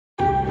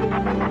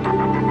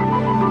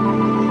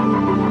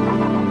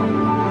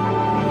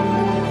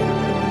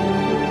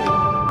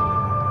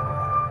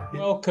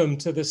welcome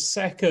to the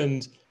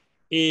second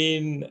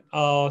in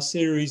our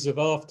series of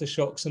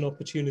Aftershocks and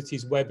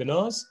Opportunities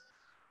webinars.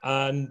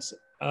 And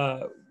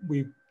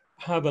we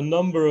have a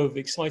number of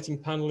exciting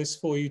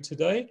panelists for you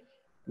today.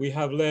 We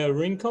have Leah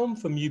Rincon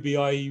from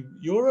UBI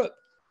Europe.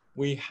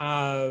 We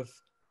have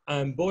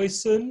Anne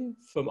Boyson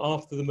from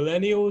After the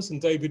Millennials and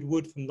David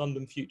Wood from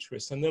London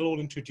Futurists, and they'll all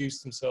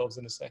introduce themselves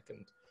in a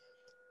second.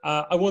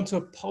 I want to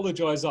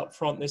apologize up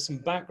front. There's some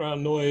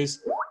background noise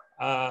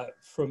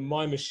from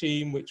my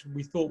machine, which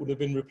we thought would have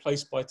been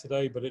replaced by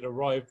today, but it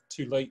arrived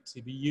too late to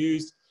be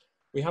used.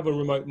 We have a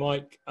remote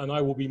mic and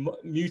I will be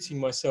muting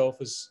myself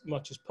as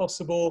much as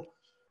possible.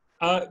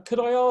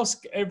 Could I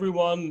ask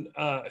everyone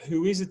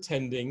who is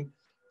attending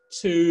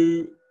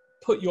to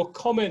put your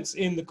comments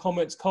in the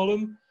comments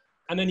column,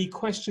 and any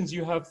questions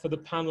you have for the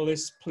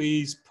panelists,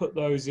 please put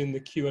those in the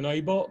Q&A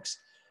box.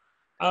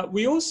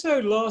 We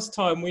also, last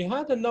time, we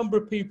had a number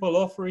of people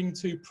offering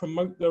to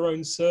promote their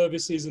own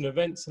services and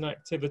events and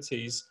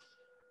activities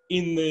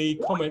in the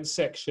comments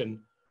section.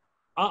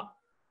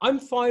 I'm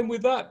fine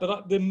with that,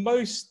 but the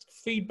most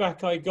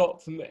feedback I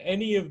got from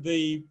any of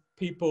the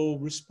people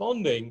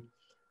responding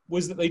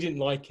was that they didn't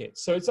like it.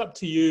 So it's up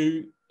to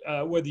you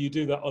whether you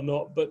do that or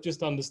not, but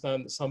just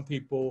understand that some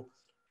people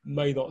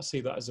may not see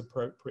that as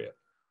appropriate.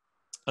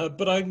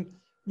 But I'm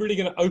really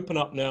going to open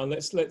up now.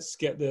 Let's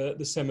get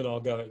the seminar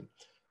going.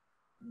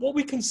 What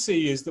we can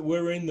see is that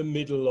we're in the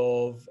middle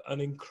of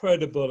an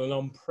incredible and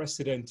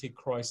unprecedented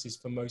crisis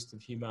for most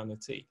of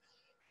humanity.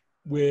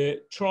 We're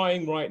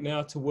trying right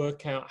now to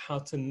work out how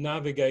to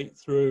navigate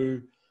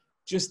through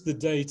just the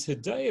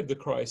day-to-day of the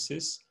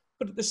crisis,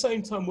 but at the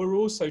same time, we're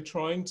also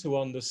trying to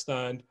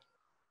understand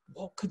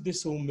what could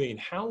this all mean?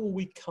 How will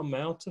we come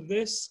out of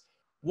this?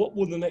 What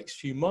will the next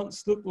few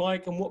months look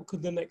like? And what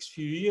could the next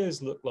few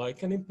years look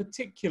like? And in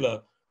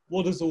particular,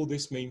 what does all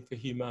this mean for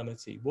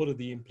humanity? What are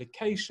the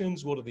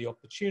implications? What are the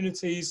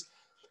opportunities?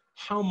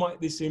 How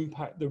might this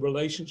impact the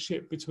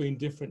relationship between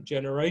different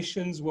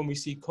generations when we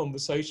see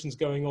conversations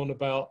going on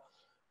about,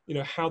 you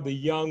know, how the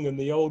young and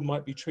the old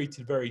might be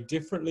treated very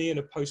differently in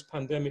a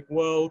post-pandemic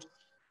world?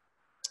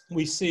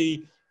 We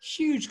see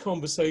huge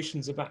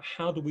conversations about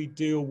how do we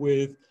deal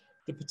with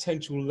the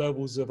potential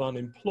levels of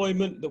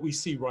unemployment that we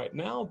see right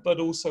now, but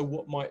also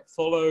what might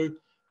follow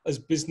as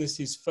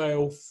businesses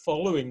fail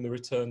following the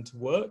return to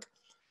work.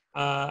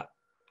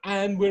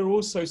 And we're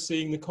also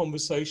seeing the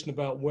conversation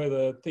about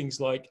whether things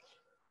like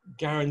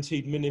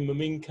guaranteed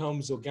minimum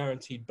incomes or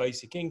guaranteed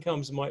basic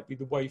incomes might be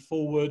the way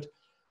forward.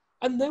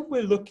 And then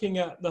we're looking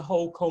at the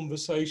whole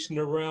conversation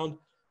around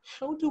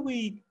how do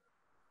we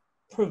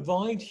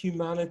provide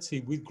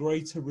humanity with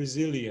greater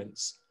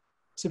resilience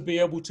to be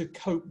able to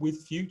cope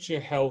with future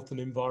health and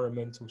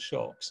environmental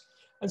shocks.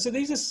 And so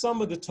these are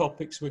some of the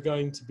topics we're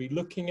going to be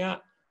looking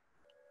at.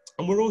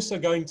 And we're also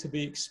going to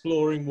be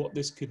exploring what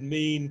this could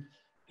mean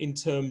in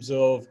terms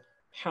of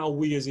how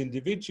we as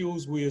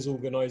individuals, we as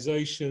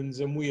organizations,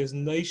 and we as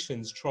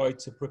nations try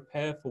to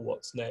prepare for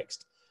what's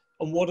next.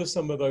 And what are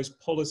some of those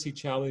policy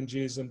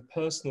challenges and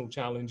personal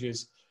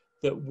challenges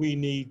that we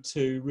need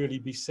to really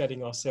be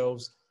setting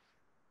ourselves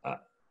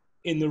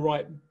in the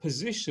right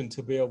position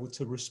to be able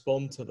to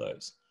respond to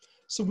those.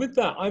 So with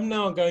that, I'm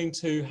now going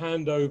to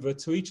hand over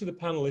to each of the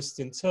panelists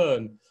in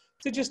turn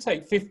to just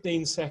take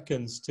 15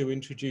 seconds to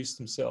introduce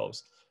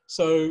themselves.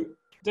 So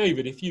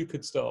David, if you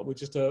could start with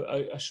just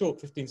a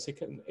short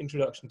 15-second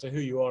introduction to who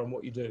you are and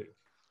what you do.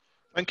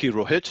 Thank you,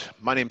 Rohit.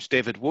 My name's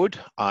David Wood.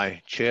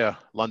 I chair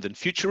London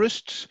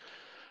Futurists,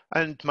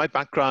 and my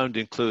background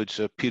includes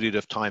a period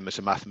of time as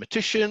a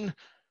mathematician,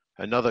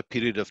 another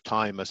period of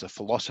time as a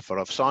philosopher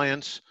of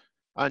science,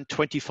 and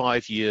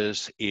 25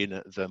 years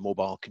in the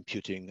mobile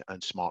computing and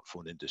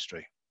smartphone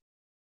industry.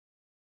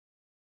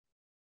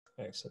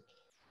 Excellent.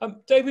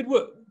 David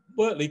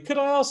Wortley, could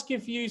I ask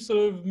if you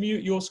sort of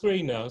mute your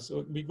screen now?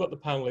 So we've got the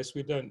panelists.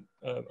 We don't,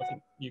 I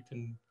think you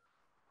can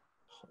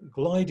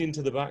glide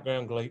into the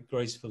background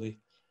gracefully.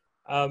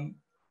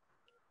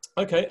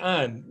 Okay,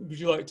 Anne, would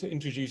you like to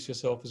introduce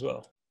yourself as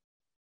well?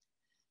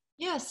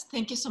 Yes,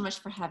 thank you so much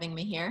for having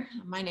me here.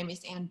 My name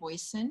is Anne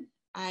Boyson.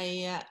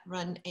 I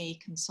run a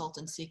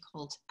consultancy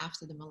called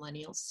After the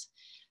Millennials,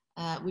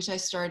 which I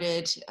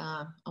started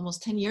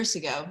almost 10 years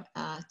ago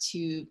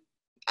to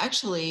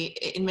actually,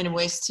 in many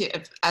ways,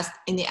 as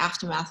in the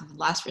aftermath of the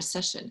last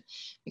recession,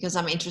 because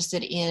I'm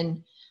interested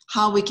in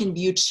how we can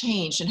view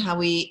change and how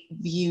we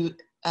view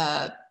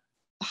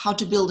how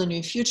to build a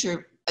new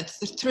future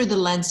through the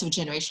lens of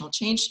generational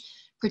change,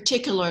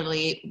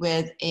 particularly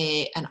with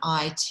an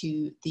eye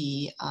to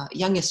the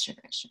youngest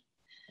generation,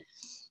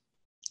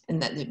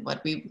 and that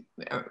what we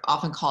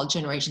often call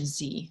Generation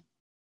Z.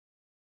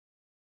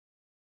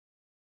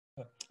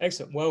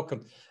 Excellent,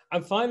 welcome.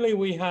 And finally,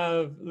 we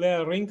have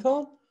Leah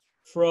Rincon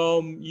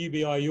from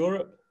UBI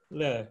Europe.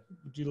 Leah,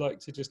 would you like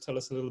to just tell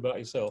us a little about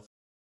yourself?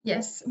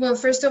 Yes, well,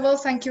 first of all,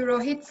 thank you,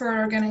 Rohit, for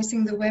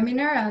organizing the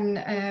webinar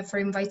and for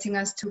inviting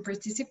us to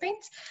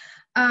participate.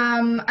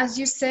 As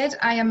you said,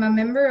 I am a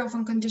member of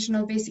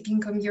Unconditional Basic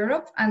Income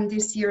Europe and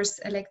this year's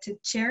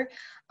elected chair.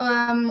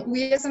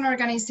 We as an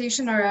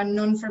organization are a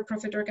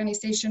non-for-profit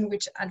organization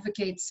which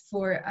advocates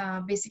for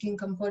basic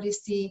income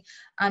policy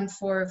and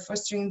for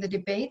fostering the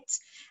debate.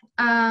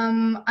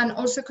 And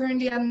also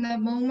currently at the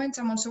moment,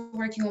 I'm also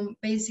working on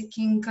basic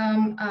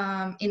income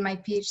in my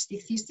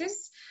PhD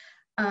thesis,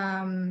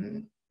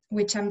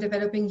 which I'm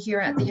developing here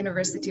at the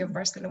University of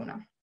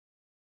Barcelona.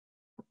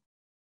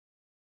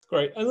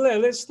 Great, and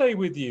let's stay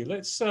with you.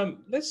 Let's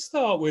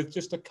start with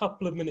just a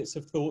couple of minutes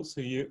of thoughts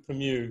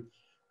from you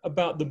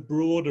about the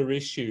broader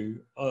issue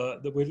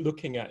that we're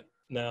looking at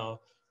now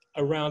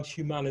around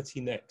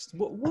humanity next.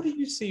 What do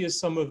you see as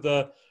some of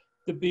the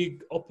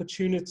big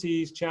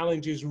opportunities,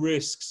 challenges,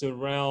 risks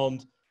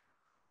around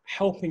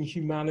helping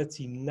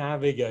humanity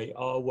navigate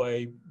our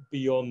way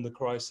beyond the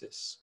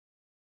crisis?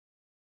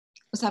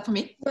 Was that for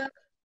me? Well,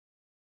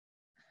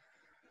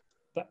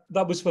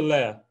 that was for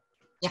Leah.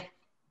 Yeah.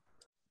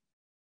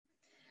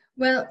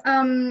 Well,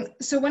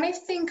 so when I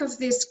think of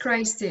this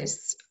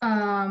crisis,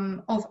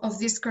 of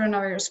this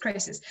coronavirus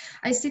crisis,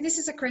 I see this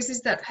as a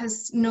crisis that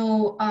has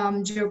no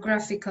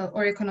geographical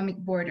or economic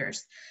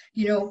borders.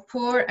 You know,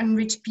 poor and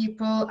rich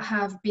people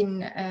have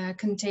been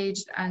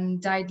contagious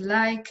and died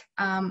alike.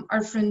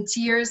 Our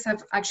frontiers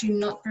have actually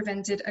not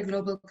prevented a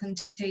global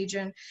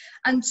contagion.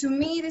 And to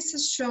me, this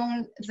has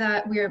shown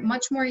that we are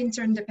much more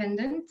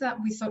interdependent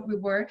than we thought we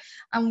were,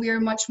 and we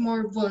are much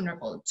more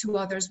vulnerable to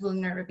others'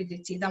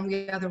 vulnerability than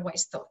we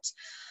otherwise thought.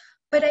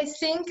 But I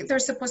think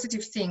there's a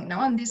positive thing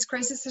now, and this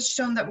crisis has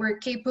shown that we're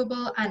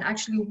capable and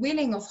actually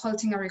willing of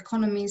halting our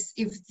economies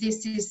if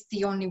this is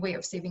the only way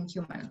of saving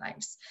human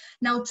lives.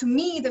 Now, to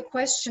me, the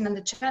question and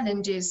the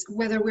challenge is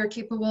whether we're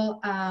capable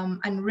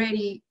and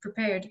ready,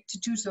 prepared to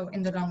do so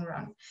in the long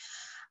run.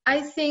 I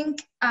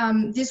think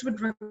this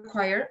would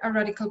require a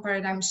radical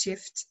paradigm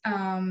shift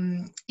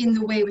in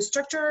the way we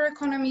structure our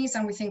economies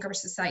and we think our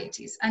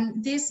societies.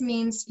 And this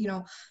means, you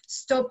know,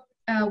 stop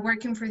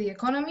working for the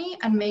economy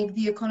and make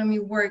the economy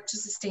work to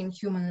sustain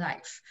human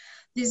life.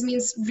 This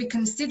means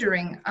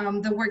reconsidering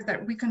the work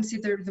that we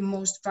consider the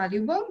most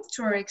valuable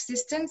to our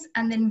existence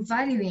and then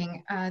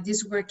valuing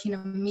this work in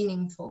a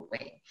meaningful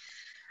way.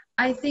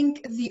 I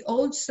think the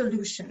old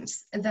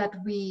solutions that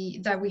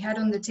we had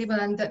on the table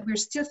and that we're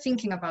still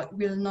thinking about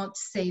will not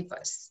save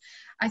us.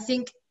 I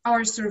think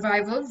our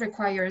survival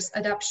requires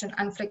adaptation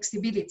and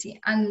flexibility.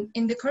 And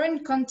in the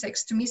current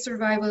context, to me,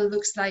 survival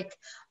looks like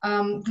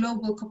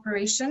global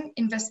cooperation,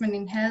 investment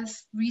in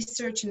health,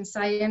 research in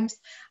science,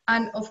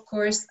 and of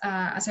course,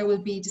 as I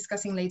will be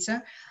discussing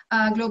later,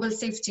 global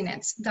safety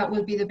nets that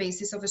will be the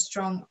basis of a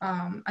strong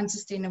and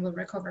sustainable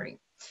recovery.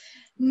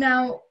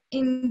 Now,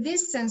 in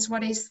this sense,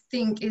 what I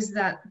think is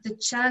that the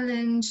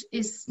challenge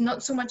is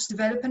not so much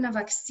developing a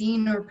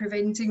vaccine or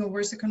preventing a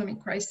worse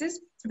economic crisis,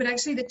 but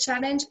actually the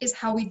challenge is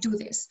how we do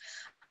this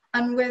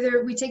and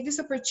whether we take this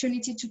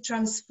opportunity to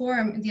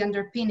transform the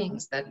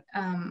underpinnings that,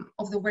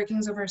 of the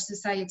workings of our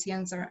society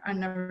and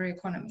our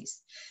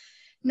economies.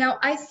 Now,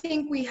 I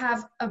think we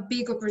have a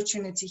big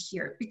opportunity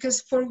here because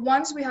for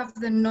once we have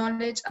the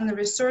knowledge and the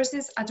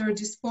resources at our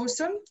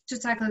disposal to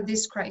tackle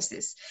this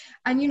crisis.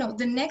 And, you know,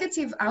 the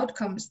negative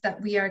outcomes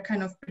that we are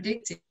kind of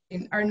predicting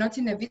are not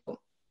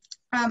inevitable.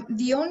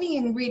 The only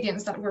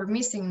ingredients that we're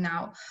missing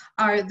now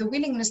are the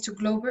willingness to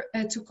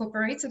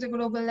cooperate at a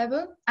global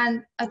level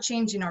and a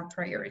change in our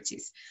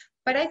priorities.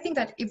 But I think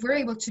that if we're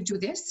able to do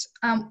this,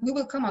 we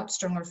will come out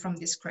stronger from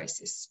this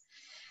crisis.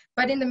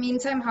 But in the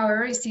meantime,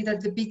 however, I see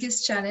that the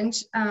biggest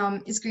challenge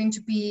is going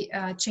to be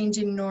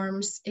changing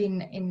norms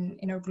in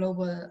our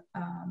global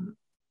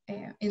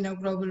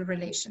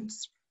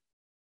relations.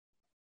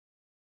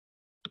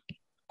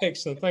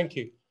 Excellent, thank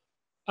you.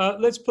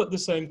 Let's put the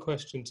same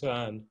question to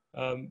Anne.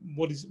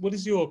 What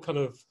is your kind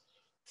of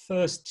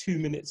first 2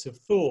 minutes of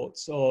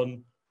thoughts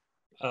on,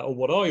 or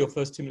what are your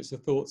first 2 minutes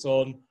of thoughts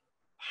on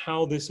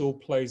how this all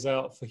plays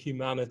out for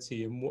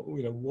humanity, and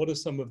what are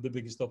some of the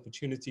biggest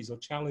opportunities or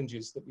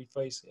challenges that we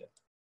face here?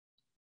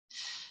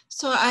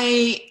 So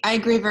I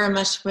agree very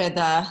much with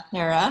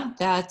Lara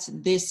that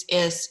this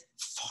is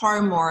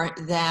far more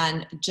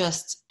than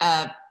just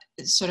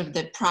sort of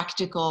the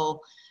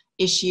practical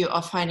issue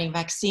of finding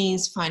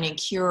vaccines, finding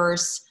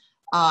cures,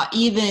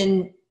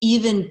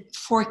 even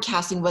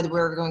forecasting whether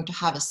we're going to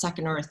have a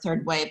second or a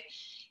third wave.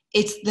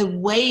 It's the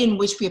way in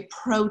which we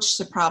approach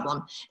the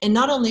problem, and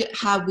not only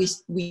how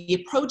we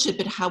approach it,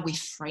 but how we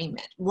frame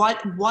it.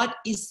 What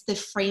is the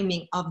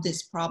framing of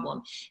this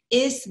problem?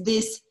 Is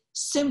this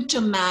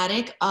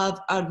symptomatic of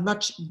a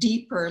much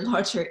deeper,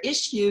 larger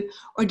issue,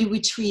 or do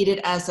we treat it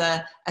as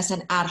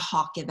an ad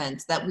hoc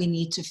event that we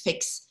need to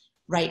fix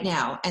right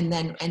now, and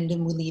then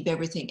we leave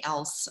everything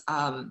else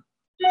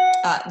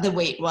the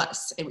way it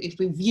was, if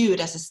we view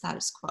it as a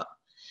status quo?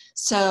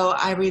 So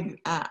I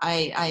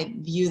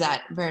view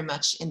that very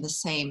much in the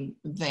same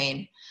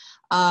vein.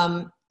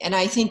 And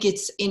I think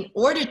it's in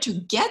order to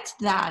get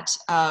that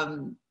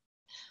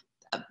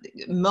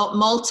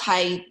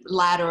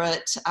multilateral,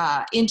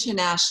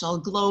 international,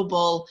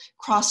 global,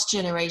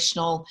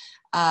 cross-generational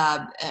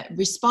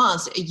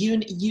response,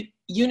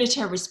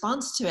 unitary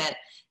response to it,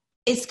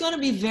 it's going to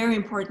be very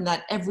important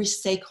that every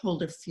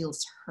stakeholder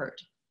feels heard.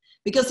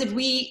 Because if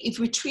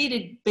we treat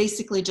it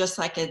basically just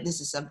like this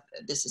is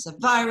a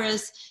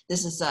virus,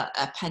 this is a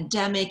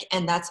pandemic,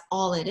 and that's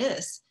all it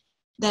is,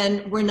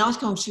 then we're not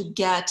going to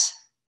get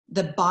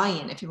the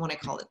buy-in, if you want to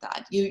call it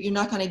that. You're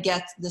not going to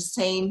get the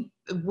same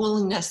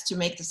willingness to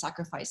make the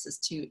sacrifices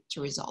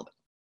to resolve it.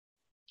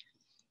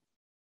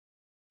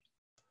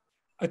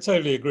 I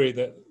totally agree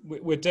that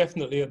we're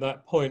definitely at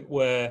that point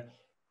where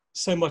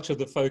so much of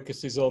the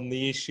focus is on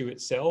the issue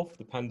itself,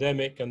 the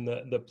pandemic and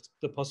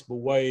the possible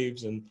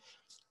waves, and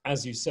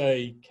as you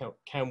say,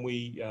 can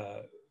we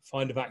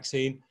find a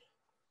vaccine?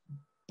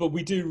 But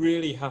we do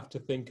really have to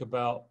think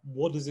about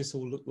what does this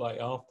all look like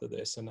after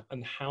this,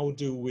 and how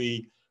do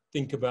we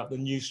think about the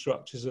new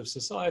structures of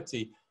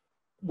society,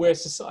 where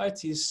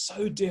society is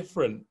so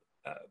different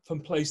from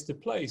place to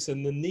place,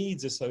 and the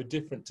needs are so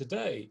different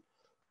today,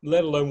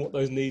 let alone what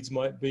those needs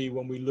might be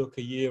when we look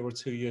a year or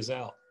 2 years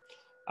out.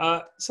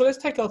 So let's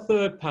take our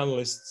third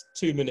panelist's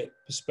 2-minute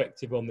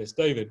perspective on this.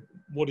 David,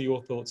 what are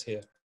your thoughts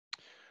here?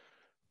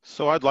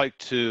 So I'd like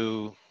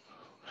to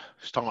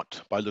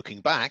start by looking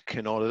back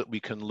in order that we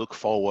can look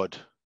forward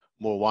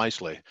more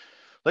wisely.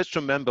 Let's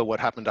remember what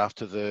happened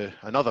after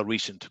another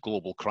recent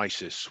global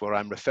crisis, where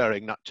I'm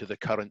referring not to the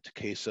current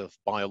case of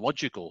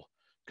biological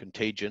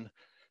contagion,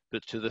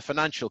 but to the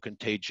financial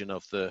contagion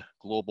of the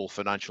global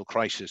financial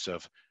crisis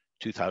of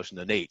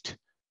 2008.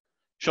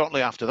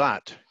 Shortly after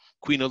that,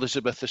 Queen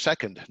Elizabeth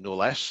II, no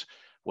less,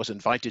 was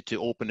invited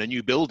to open a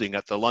new building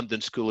at the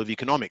London School of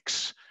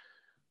Economics.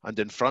 And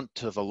in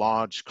front of a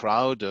large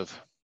crowd of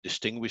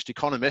distinguished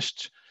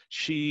economists,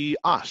 she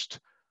asked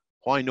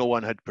why no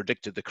one had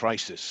predicted the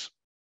crisis.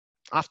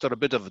 After a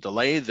bit of a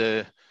delay,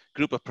 the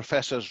group of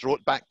professors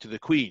wrote back to the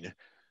Queen.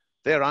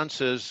 Their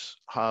answers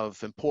have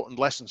important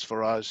lessons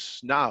for us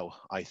now,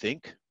 I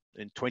think,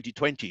 in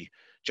 2020,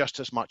 just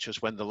as much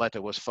as when the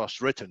letter was first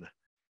written.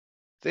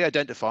 They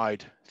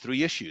identified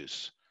 3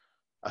 issues: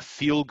 a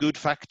feel-good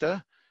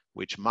factor,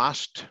 which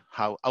masked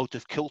how out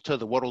of kilter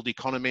the world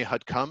economy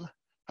had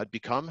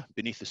become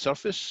beneath the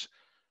surface;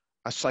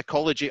 a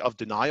psychology of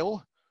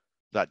denial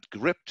that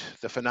gripped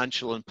the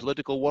financial and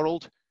political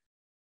world;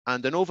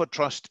 and an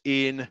overtrust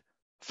in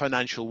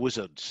financial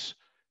wizards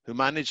who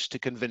managed to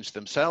convince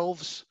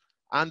themselves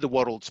and the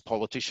world's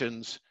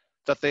politicians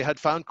that they had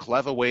found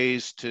clever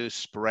ways to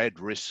spread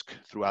risk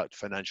throughout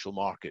financial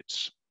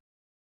markets.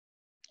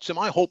 So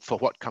my hope for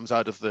what comes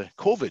out of the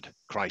COVID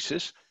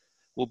crisis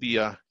will be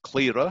a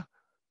clearer,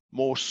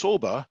 more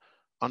sober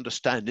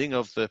understanding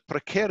of the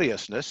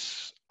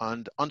precariousness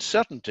and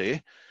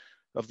uncertainty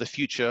of the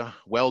future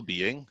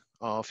well-being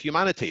of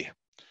humanity.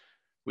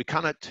 We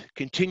cannot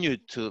continue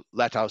to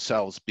let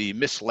ourselves be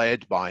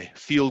misled by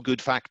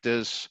feel-good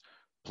factors,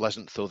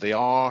 pleasant though they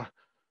are,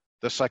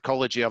 the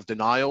psychology of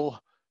denial,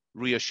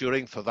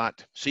 reassuring though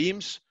that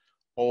seems,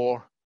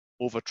 or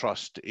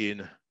overtrust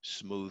in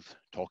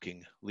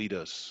smooth-talking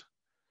leaders.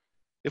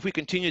 If we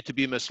continue to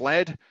be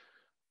misled,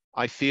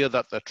 I fear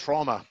that the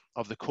trauma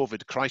of the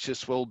COVID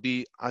crisis will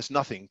be as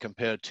nothing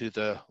compared to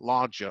the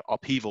larger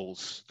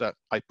upheavals that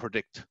I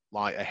predict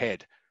lie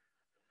ahead.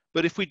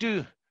 But if we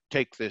do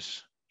take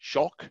this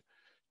shock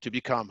to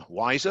become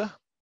wiser,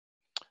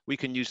 we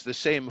can use the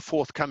same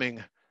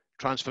forthcoming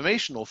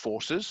transformational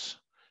forces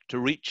to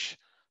reach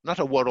not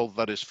a world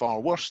that is far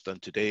worse than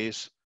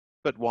today's,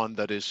 but one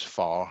that is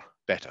far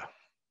better.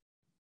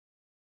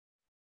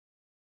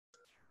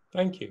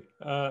 Thank you.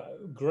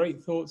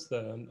 Great thoughts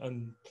there.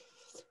 And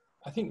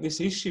I think this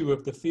issue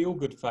of the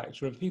feel-good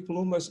factor and people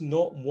almost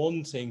not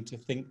wanting to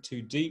think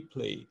too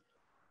deeply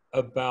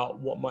about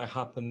what might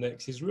happen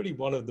next is really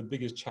one of the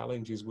biggest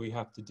challenges we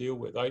have to deal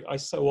with. I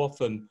so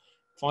often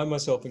find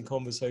myself in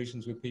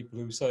conversations with people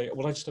who say,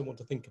 well, I just don't want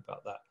to think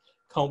about that.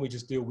 Can't we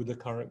just deal with the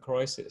current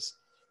crisis?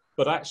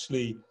 But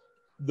actually,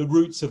 the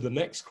roots of the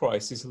next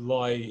crisis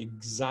lie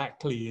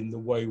exactly in the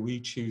way we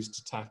choose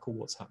to tackle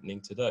what's happening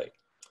today.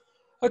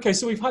 Okay,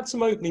 so we've had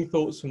some opening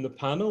thoughts from the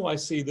panel. I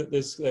see that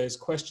there's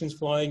questions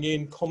flying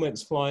in,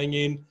 comments flying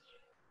in.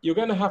 You're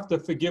going to have to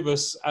forgive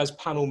us as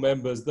panel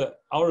members that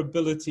our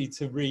ability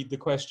to read the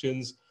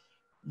questions,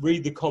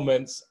 read the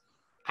comments,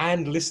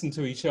 and listen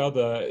to each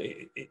other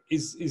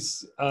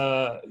is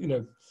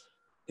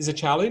a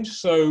challenge.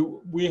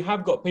 So we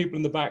have got people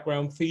in the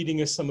background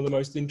feeding us some of the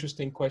most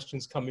interesting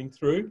questions coming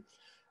through.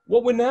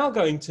 What we're now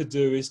going to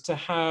do is to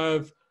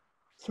have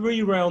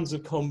 3 rounds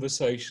of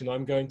conversation.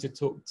 I'm going to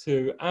talk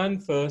to Anne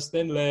first,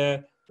 then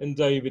Lair, and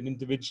David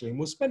individually. And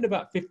we'll spend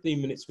about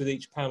 15 minutes with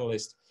each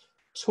panelist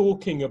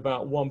talking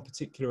about one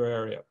particular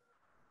area.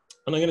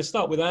 And I'm going to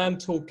start with Anne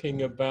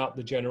talking about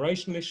the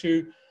generational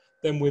issue.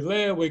 Then with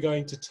Lair, we're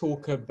going to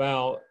talk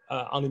about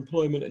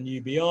unemployment and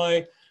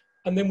UBI.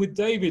 And then with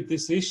David,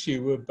 this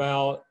issue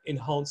about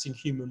enhancing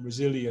human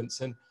resilience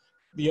and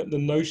the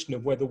notion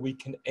of whether we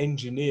can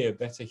engineer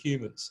better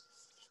humans.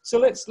 So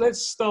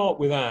let's start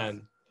with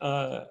Anne.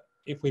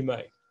 If we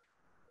may.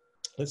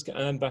 Let's get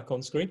Anne back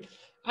on screen.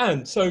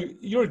 Anne, so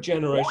you're a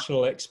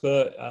generational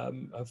expert.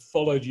 I've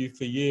followed you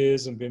for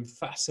years and been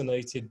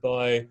fascinated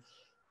by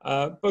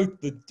both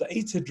the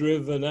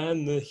data-driven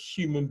and the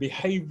human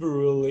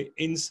behavioral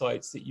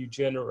insights that you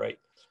generate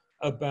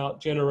about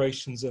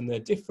generations and their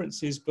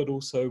differences, but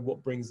also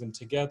what brings them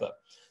together.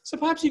 So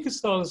perhaps you could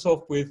start us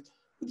off with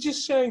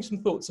just sharing some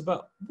thoughts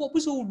about what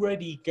was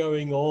already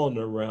going on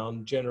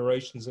around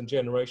generations and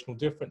generational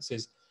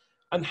differences,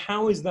 and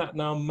how is that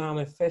now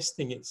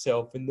manifesting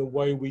itself in the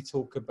way we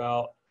talk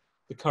about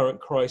the current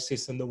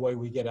crisis and the way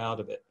we get out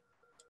of it?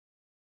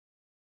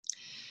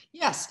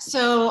 Yes,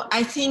 so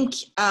I think,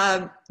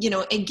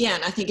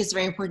 again, I think it's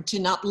very important to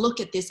not look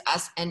at this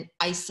as an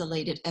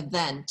isolated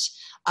event.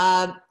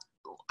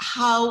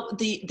 How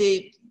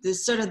the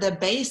sort of the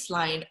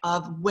baseline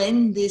of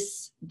when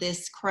this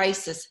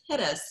crisis hit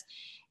us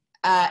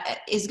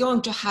is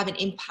going to have an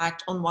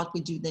impact on what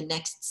we do the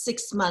next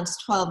 6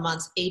 months, 12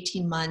 months,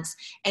 18 months.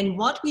 And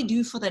what we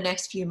do for the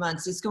next few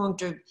months is going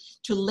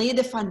to lay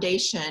the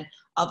foundation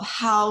of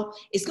how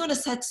it's going to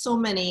set so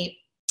many,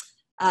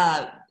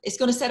 it's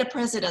going to set a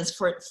precedence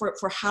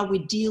for how we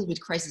deal with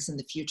crisis in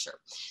the future.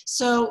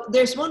 So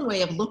there's one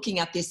way of looking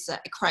at this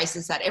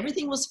crisis, that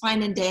everything was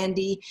fine and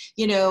dandy.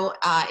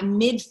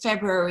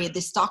 Mid-February,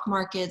 the stock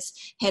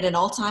markets hit an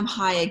all-time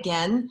high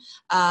again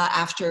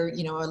after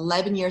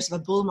 11 years of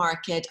a bull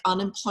market.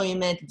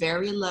 Unemployment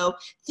very low.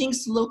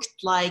 Things looked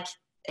like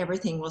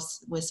everything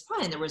was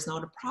fine. There was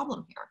not a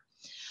problem here.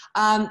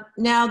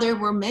 Now there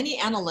were many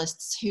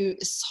analysts who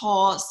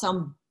saw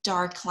some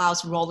dark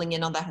clouds rolling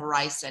in on the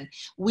horizon,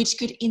 which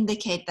could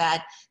indicate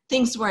that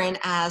things weren't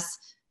as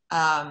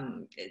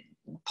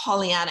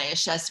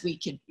Pollyanna-ish as we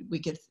could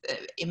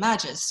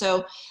imagine.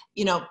 So,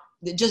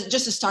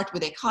 just to start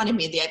with the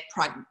economy, the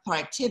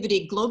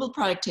productivity, global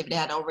productivity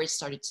had already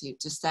started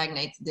to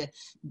stagnate. The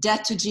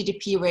debt to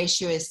GDP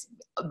ratio is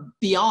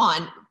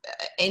beyond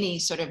any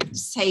sort of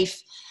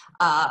safe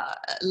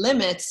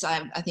limits.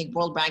 I think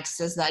World Bank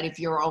says that if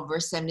you're over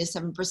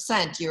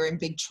 77%, you're in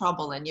big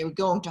trouble and you're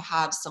going to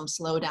have some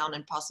slowdown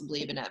and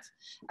possibly even a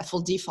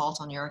full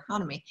default on your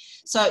economy.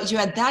 So you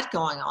had that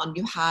going on.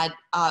 You had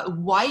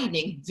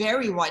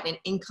very widening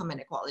income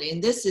inequality.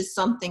 And this is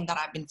something that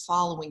I've been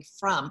following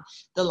from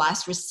the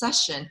last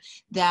recession,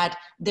 that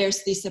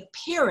there's this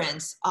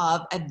appearance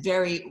of a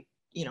very,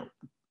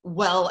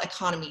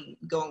 economy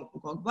going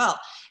well,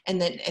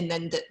 and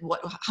then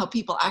how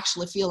people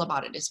actually feel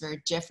about it is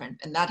very different,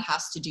 and that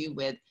has to do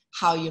with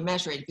how you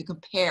measure it. If you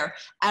compare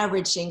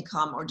average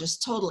income or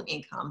just total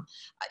income,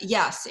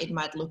 yes, it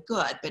might look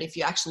good, but if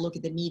you actually look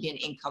at the median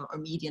income or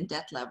median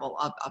debt level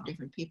of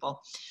different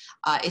people,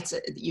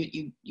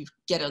 you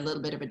get a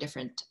little bit of a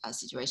different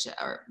situation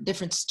or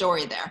different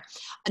story there.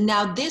 And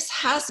now this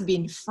has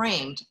been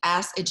framed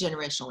as a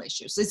generational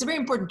issue, so it's very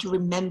important to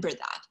remember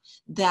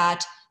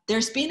that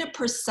there's been a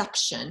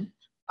perception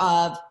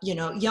of,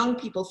 young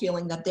people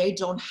feeling that they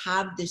don't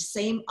have the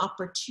same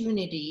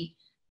opportunity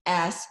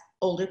as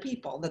older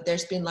people, that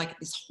there's been like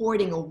this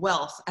hoarding of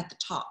wealth at the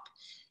top.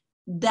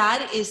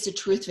 That is the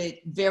truth with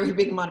very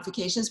big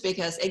modifications,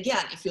 because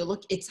again, if you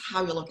look, it's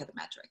how you look at the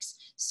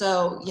metrics.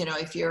 So,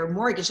 if you're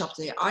mortgaged up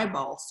to the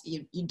eyeballs,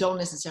 you don't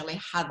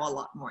necessarily have a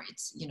lot more.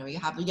 It's, you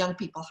have young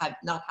people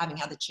not having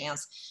had the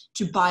chance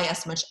to buy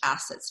as much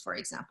assets, for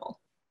example.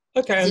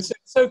 Okay, and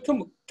so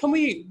can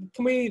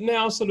we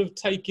now sort of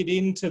take it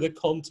into the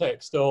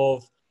context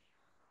of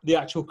the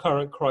actual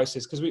current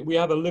crisis, because we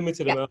have a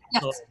limited amount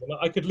of time.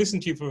 I could listen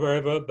to you for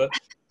forever, but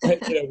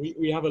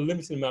we have a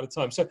limited amount of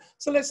time. So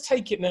let's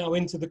take it now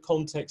into the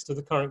context of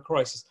the current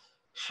crisis.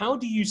 How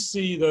do you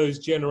see those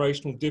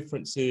generational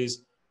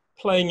differences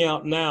playing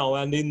out now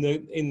and in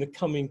the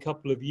coming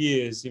couple of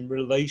years in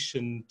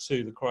relation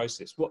to the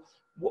crisis?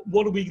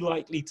 What are we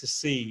likely to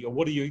see, or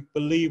what do you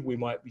believe we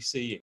might be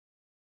seeing?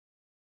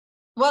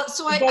 Well,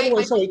 so by the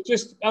way, sorry,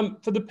 just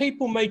for the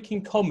people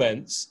making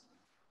comments,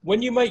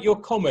 when you make your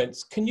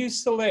comments, can you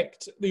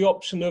select the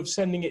option of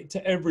sending it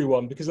to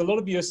everyone? Because a lot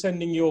of you are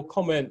sending your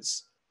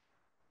comments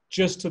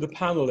just to the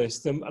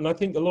panelists, and I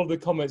think a lot of the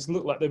comments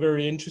look like they're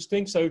very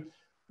interesting. So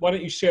why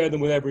don't you share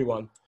them with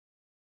everyone?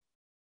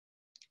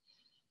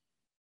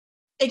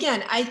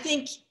 Again, I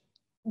think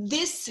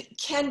this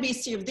can be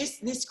seen,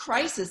 this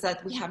crisis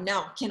that we have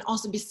now can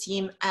also be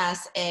seen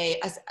as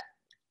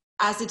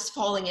it's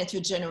falling into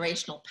a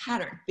generational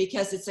pattern,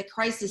 because it's a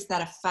crisis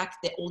that affects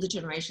the older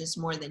generations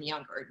more than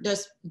younger,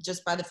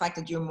 just by the fact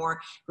that you're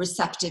more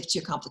receptive to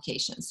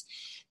complications.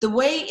 The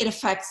way it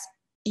affects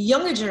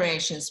younger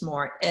generations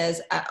more is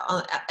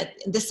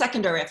the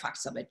secondary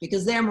effects of it,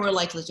 because they're more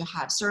likely to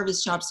have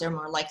service jobs, they're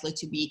more likely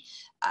to be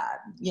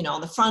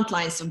on the front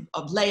lines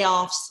of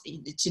layoffs.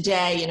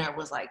 Today, it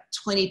was like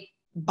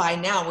by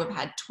now we've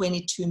had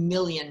 22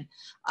 million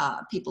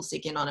people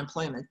seeking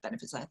unemployment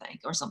benefits, I think,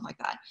 or something like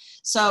that.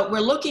 So we're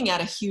looking at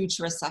a huge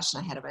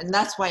recession ahead of it. And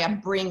that's why I'm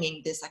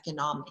bringing this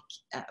economic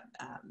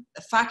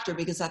factor,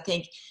 because I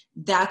think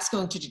that's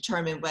going to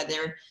determine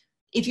whether,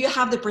 if you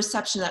have the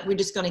perception that we're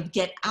just going to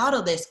get out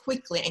of this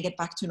quickly and get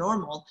back to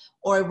normal,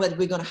 or whether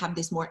we're going to have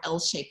this more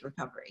L-shaped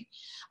recovery.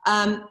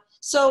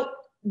 So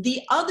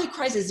the other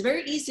crisis, it's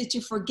very easy to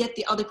forget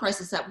the other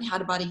crisis that we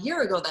had about a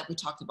year ago that we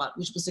talked about,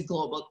 which was a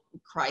global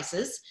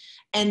crisis,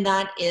 and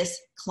that is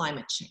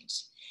climate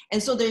change.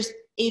 And so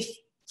if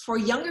for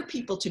younger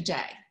people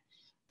today,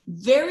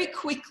 very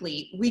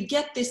quickly we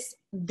get this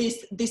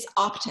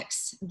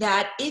optics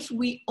that if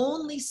we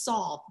only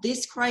solve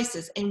this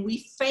crisis and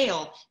we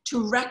fail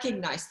to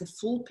recognize the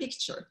full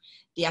picture,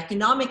 the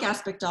economic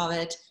aspect of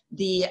it,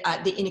 the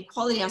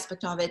inequality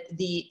aspect of it,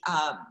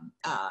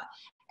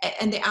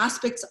 and the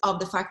aspects of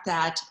the fact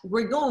that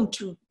we're going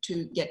to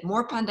get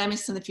more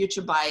pandemics in the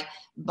future by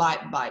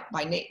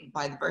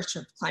the virtue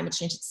of climate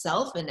change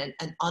itself and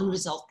an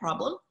unresolved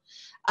problem,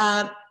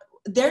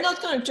 they're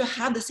not going to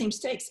have the same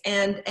stakes,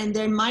 and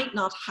they might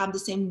not have the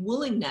same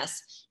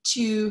willingness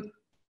to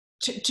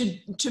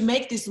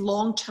make these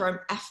long-term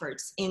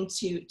efforts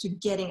into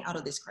getting out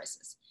of this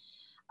crisis.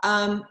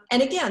 And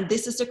again,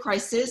 this is a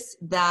crisis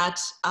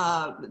that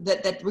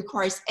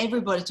requires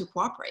everybody to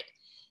cooperate.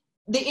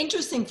 The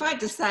interesting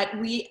fact is that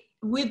we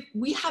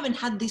haven't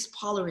had this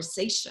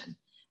polarization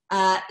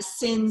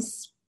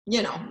since,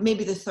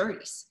 maybe the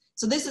 30s.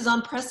 So this is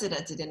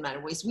unprecedented in many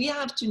ways. We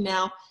have to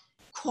now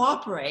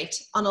cooperate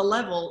on a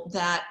level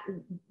that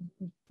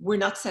we're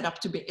not set up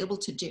to be able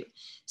to do.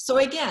 So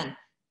again,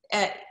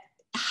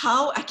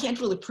 I can't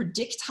really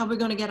predict how we're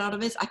going to get out of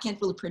this. I can't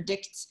really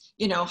predict,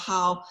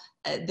 how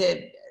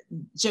the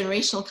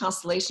generational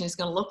constellation is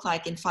going to look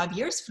like in 5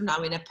 years from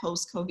now in a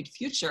post-COVID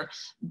future,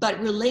 but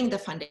we're laying the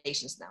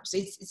foundations now. So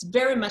it's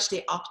very much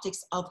the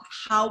optics of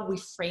how we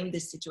frame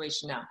this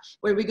situation now,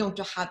 where we're going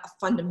to have a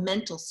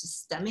fundamental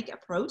systemic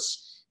approach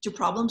to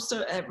problem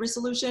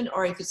resolution,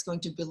 or if it's going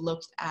to be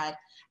looked at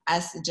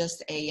as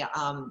just a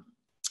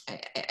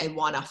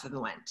one-off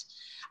event.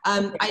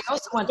 I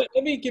also want to...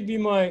 Let me give you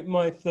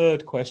my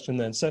third question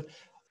then. So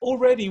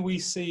already we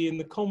see in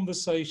the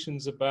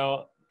conversations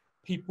about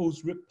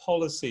people's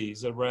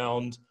policies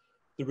around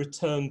the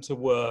return to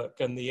work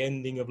and the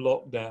ending of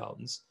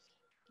lockdowns,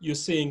 you're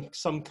seeing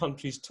some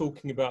countries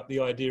talking about the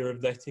idea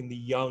of letting the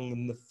young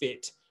and the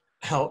fit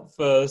out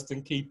first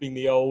and keeping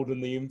the old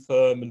and the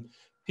infirm and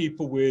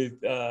people with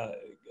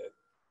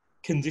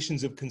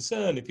conditions of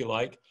concern, if you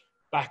like,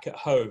 back at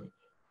home.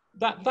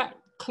 That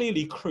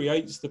clearly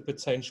creates the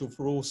potential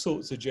for all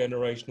sorts of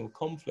generational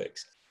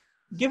conflicts.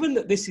 Given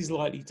that this is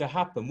likely to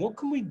happen, what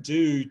can we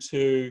do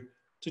to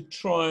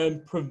try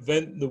and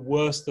prevent the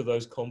worst of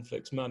those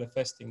conflicts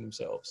manifesting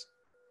themselves?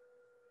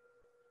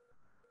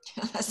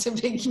 That's a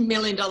big $1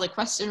 million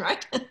question,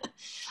 right?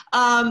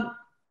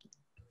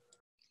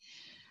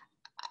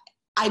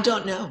 I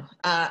don't know.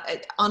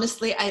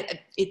 Honestly,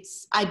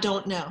 I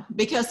don't know.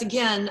 Because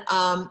again,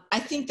 I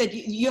think that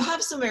you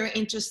have some very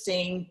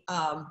interesting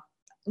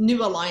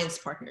new alliance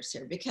partners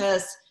here,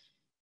 because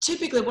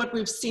typically what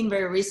we've seen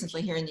very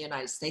recently here in the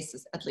United States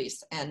is, at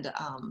least, and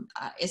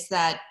is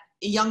that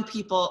young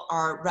people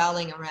are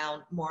rallying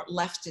around more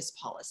leftist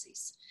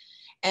policies.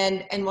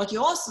 And what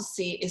you also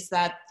see is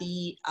that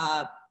the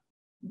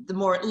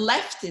more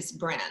leftist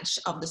branch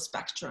of the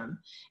spectrum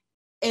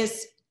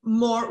is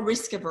more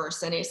risk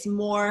averse and is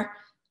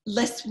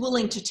less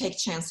willing to take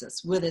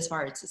chances with this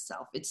virus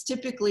itself. It's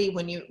typically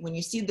when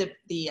you see the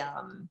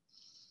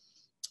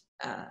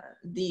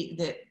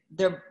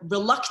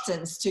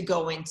reluctance to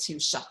go into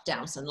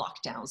shutdowns and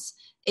lockdowns,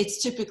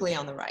 it's typically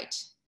on the right.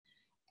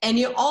 And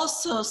you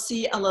also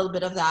see a little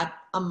bit of that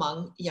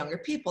among younger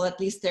people. At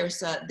least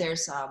there's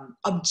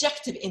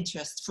objective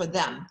interest for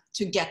them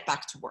to get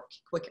back to work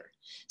quicker.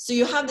 So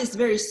you have this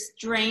very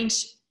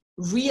strange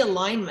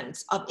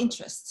realignment of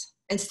interests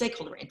and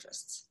stakeholder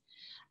interests.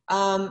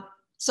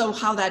 So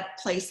how that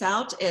plays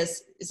out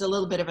is a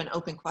little bit of an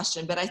open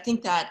question. But I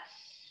think that,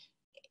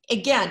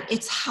 again,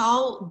 it's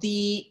how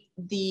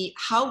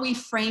how we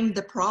frame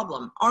the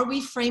problem. Are we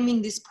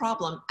framing this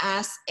problem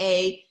as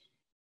a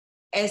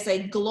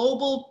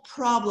global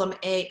problem,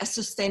 a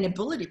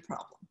sustainability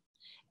problem,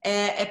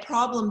 a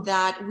problem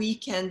that we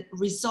can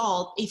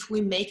resolve if we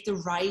make the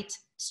right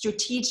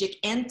strategic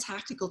and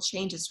tactical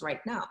changes right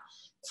now?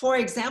 For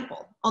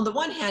example, on the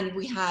one hand,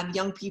 we have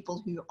young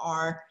people who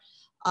are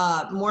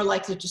more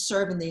likely to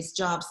serve in these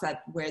jobs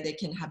where they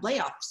can have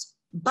layoffs.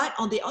 But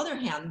on the other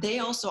hand, they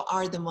also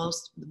are the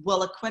most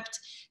well-equipped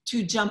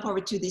to jump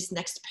over to this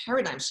next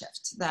paradigm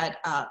shift that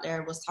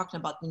Larry was talking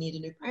about. We need a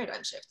new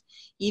paradigm shift,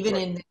 even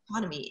in the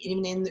economy,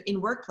 even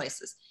in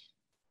workplaces.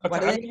 Okay,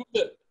 I'm going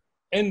to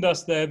end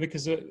us there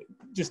because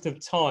just of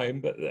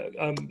time, but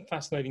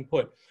fascinating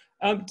point.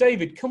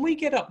 David, can we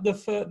get up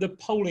the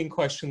polling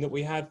question that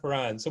we had for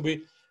Anne? So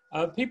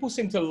people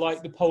seem to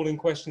like the polling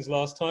questions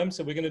last time,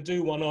 so we're going to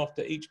do one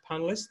after each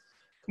panelist.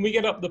 Can we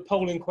get up the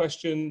polling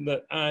question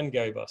that Anne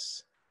gave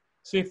us?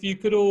 So if you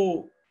could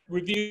all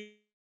review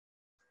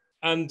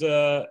and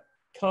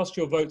cast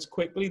your votes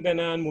quickly, then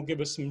Anne will give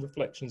us some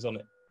reflections on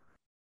it.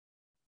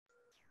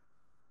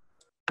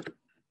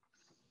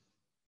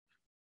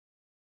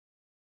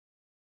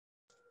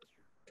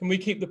 Can we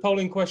keep the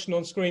polling question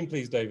on screen,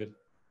 please, David?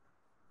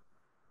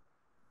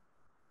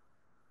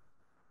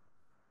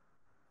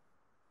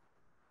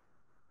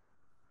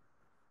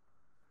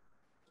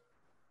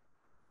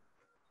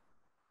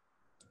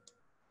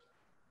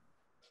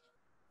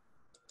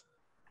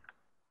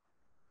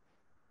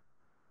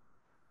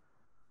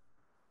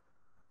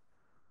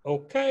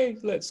 Okay,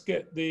 let's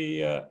get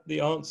the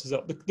answers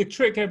up. The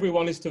trick,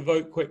 everyone, is to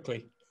vote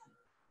quickly.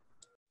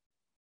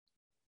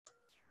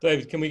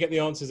 David, can we get the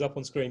answers up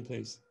on screen,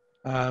 please?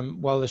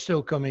 Well, they're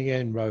still coming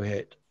in,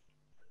 Rohit.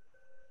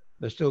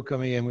 They're still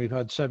coming in. We've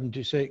had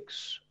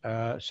 76,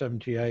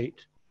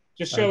 78.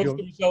 Just show us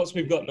the results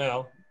we've got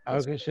now. I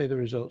can see the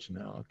results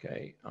now.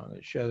 Okay, I'm going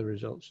to share the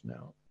results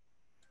now.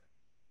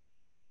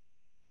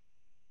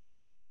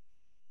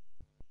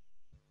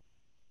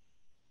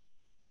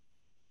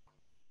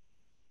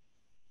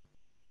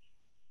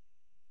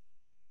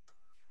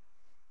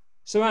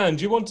 So, Anne,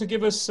 do you want to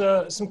give us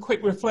some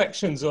quick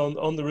reflections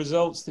on the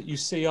results that you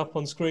see up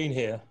on screen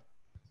here?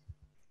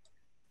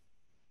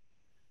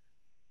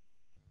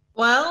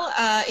 Well,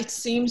 it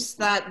seems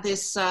that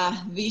this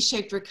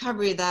V-shaped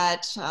recovery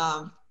that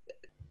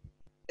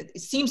it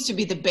seems to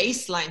be the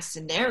baseline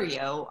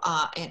scenario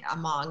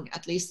among,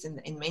 at least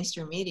in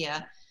mainstream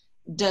media,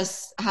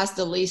 has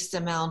the least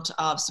amount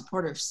of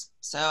supporters.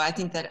 So I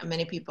think that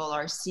many people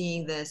are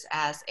seeing this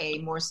as a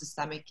more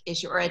systemic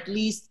issue, or at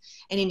least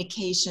an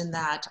indication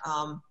that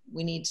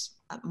we need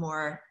a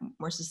more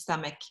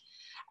systemic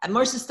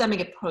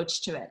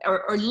approach to it,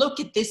 or look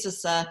at this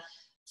as a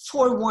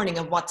forewarning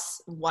of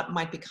what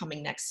might be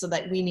coming next, so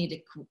that we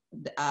need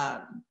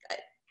to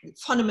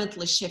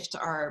fundamentally shift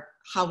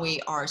how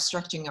we are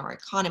structuring our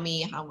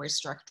economy, how we're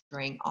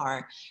structuring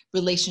our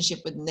relationship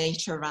with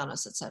nature around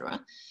us, etc.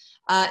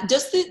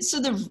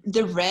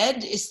 The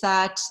red is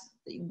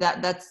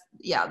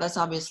that's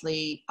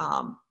obviously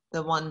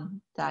the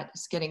one that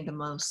is getting the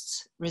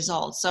most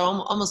results. So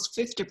almost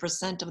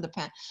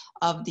 50%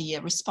 of the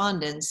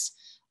respondents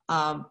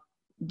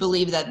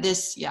believe that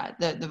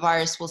the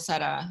virus will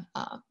set a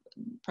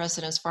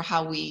precedence for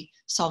how we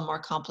solve more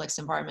complex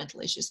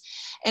environmental issues.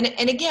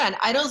 And again,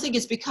 I don't think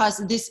it's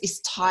because this is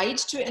tied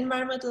to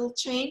environmental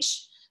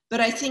change, but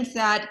I think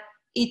that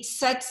it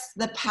sets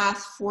the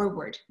path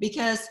forward,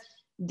 because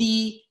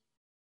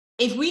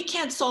if we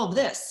can't solve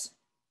this,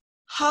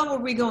 how are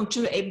we going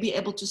to be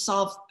able to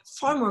solve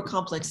far more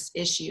complex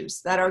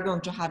issues that are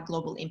going to have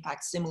global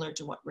impact similar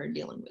to what we're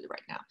dealing with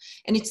right now?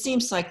 And it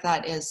seems like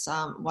that is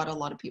what a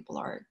lot of people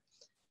are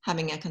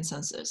having a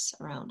consensus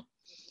around.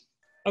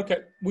 Okay,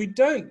 we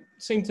don't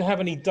seem to have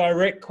any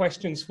direct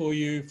questions for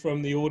you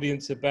from the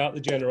audience about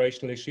the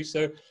generational issue.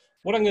 So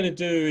what I'm going to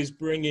do is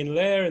bring in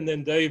Lair and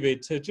then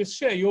David to just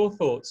share your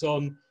thoughts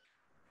on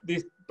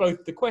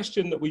both the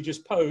question that we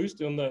just posed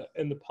in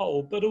the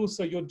poll, but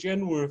also your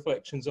general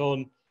reflections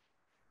on,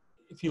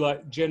 if you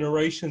like,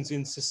 generations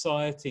in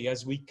society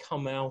as we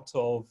come out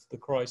of the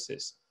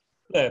crisis.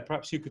 Lair,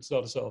 perhaps you could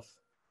start us off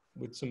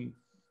with some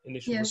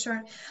initial. Yeah,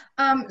 sure.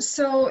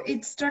 So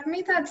it struck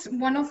me that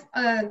one of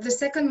the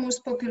second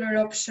most popular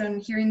option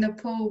here in the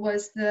poll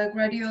was the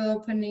gradual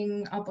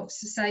opening up of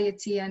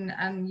society and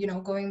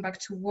going back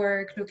to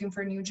work, looking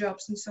for new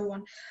jobs and so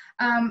on.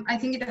 I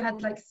think it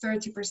had like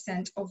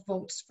 30% of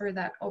votes for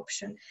that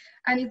option,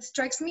 and it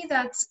strikes me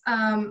that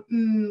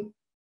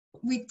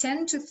we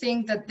tend to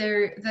think that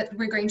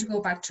we're going to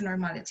go back to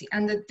normality,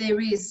 and that there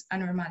is a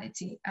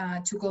normality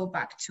to go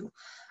back to.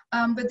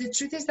 But the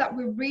truth is that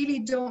we really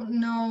don't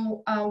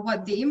know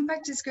what the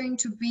impact is going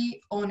to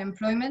be on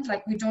employment.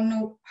 Like, we don't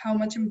know how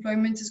much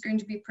employment is going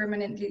to be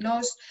permanently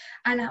lost,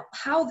 and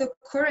how the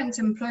current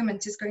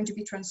employment is going to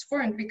be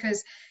transformed,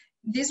 because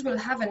this will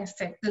have an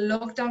effect. The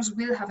lockdowns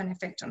will have an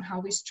effect on how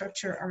we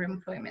structure our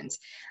employment.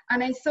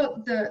 And I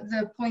thought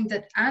the point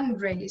that Anne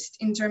raised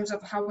in terms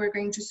of how we're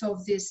going to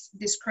solve this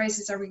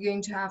crisis, are we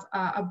going to have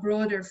a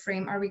broader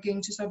frame? Are we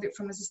going to solve it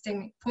from a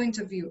systemic point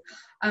of view?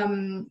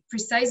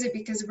 Precisely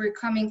because we're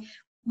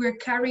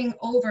carrying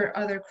over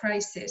other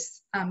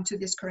crises to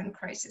this current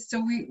crisis. So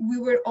we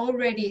were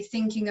already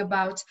thinking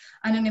about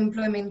an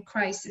unemployment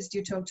crisis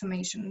due to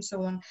automation and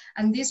so on.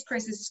 And this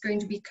crisis is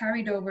going to be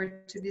carried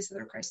over to this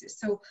other crisis.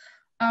 So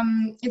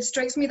it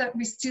strikes me that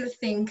we still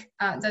think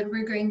that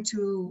we're going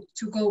to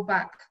go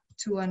back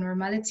to a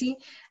normality.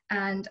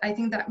 And I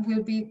think that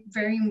will be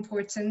very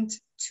important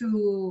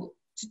to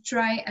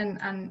try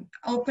and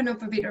open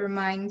up a bit our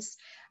minds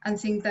and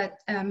think that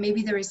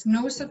maybe there is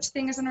no such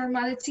thing as a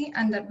normality,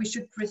 and that we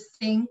should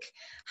rethink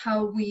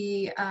how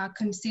we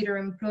consider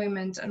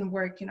employment and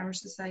work in our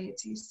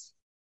societies.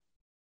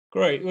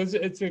 Great. Well,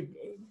 it's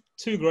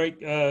two great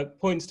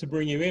points to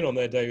bring you in on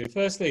there, David.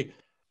 Firstly,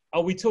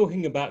 are we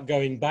talking about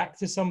going back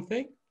to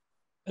something?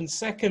 And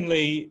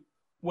secondly,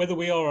 whether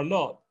we are or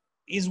not,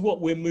 is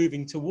what we're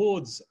moving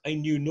towards a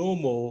new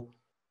normal,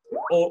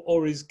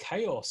 or is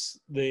chaos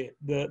the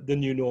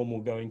new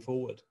normal going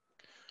forward?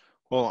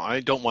 Well, I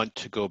don't want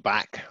to go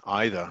back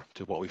either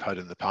to what we've had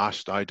in the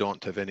past. I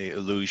don't have any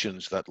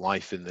illusions that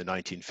life in the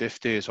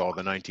 1950s or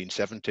the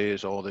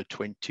 1970s or the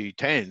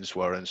 2010s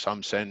were in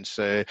some sense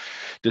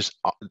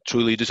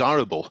truly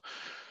desirable.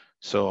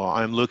 So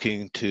I'm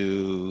looking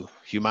to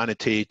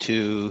humanity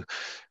to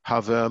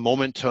have a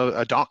moment,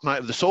 a dark night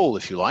of the soul,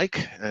 if you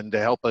like, and to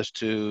help us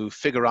to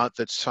figure out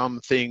that some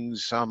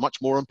things are much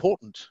more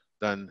important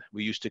than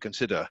we used to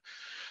consider.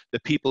 the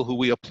people who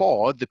we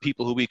applaud, the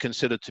people who we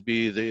consider to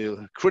be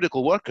the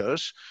critical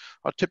workers,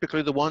 are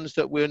typically the ones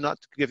that we're not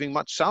giving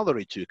much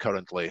salary to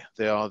currently.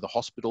 They are the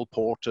hospital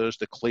porters,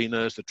 the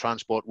cleaners, the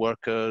transport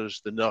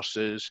workers, the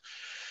nurses.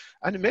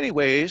 And in many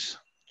ways,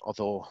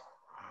 although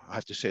I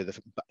have to say the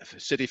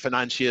city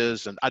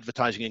financiers and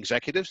advertising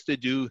executives, they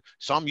do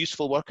some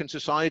useful work in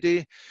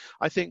society.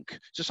 I think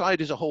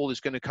society as a whole is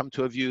going to come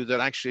to a view that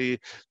actually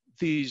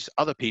these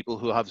other people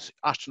who have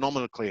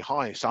astronomically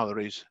high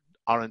salaries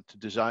aren't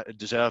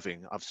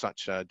deserving of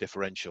such a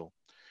differential.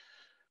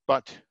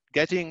 But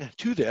getting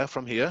to there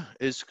from here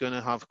is going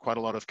to have quite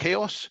a lot of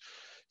chaos.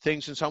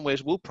 Things in some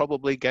ways will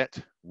probably get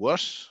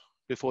worse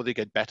before they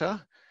get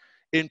better.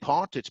 In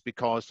part, it's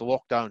because the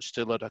lockdown's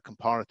still at a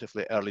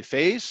comparatively early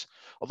phase,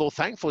 although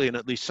thankfully in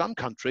at least some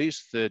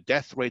countries, the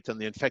death rate and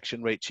the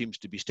infection rate seems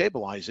to be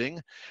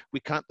stabilizing.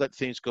 We can't let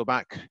things go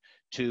back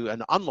to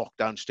an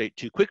unlockdown state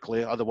too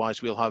quickly,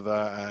 otherwise we'll have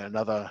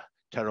another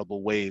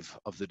terrible wave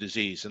of the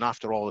disease. And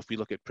after all, if we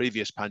look at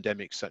previous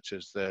pandemics, such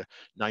as the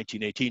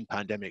 1918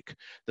 pandemic,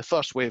 the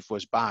first wave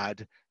was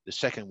bad. The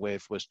second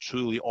wave was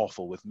truly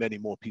awful, with many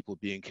more people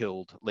being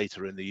killed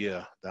later in the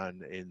year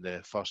than in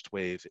the first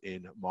wave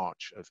in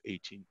March of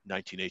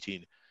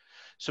 1918.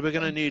 So we're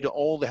going to need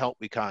all the help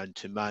we can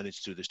to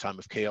manage through this time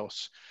of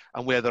chaos.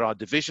 And where there are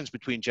divisions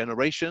between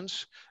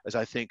generations, as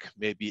I think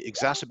may be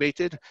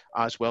exacerbated,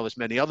 as well as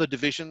many other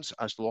divisions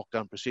as the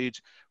lockdown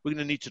proceeds, we're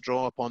going to need to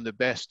draw upon the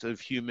best of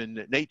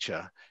human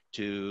nature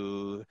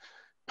to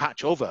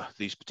patch over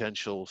these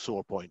potential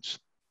sore points.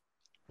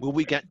 Will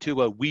we get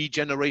to a we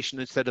generation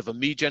instead of a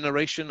me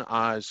generation,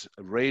 as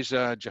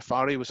Reza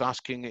Jafari was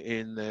asking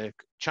in the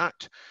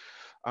chat?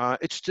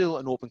 It's still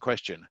an open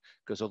question,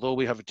 because although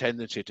we have a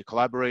tendency to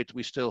collaborate,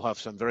 we still have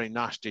some very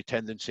nasty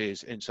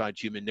tendencies inside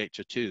human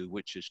nature too,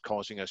 which is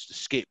causing us to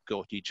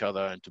scapegoat each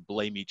other and to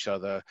blame each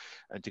other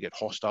and to get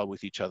hostile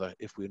with each other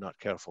if we're not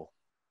careful.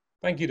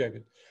 Thank you,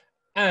 David.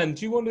 Anne,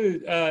 do you want to,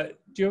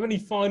 do you have any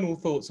final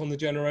thoughts on the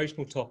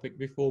generational topic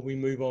before we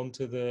move on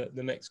to the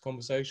next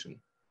conversation?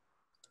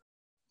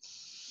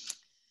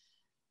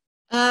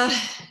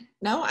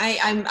 No,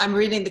 I'm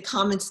reading the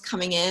comments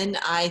coming in.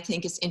 I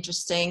think it's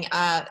interesting.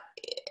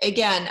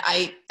 Again,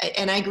 I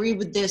agree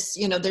with this.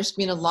 You know, there's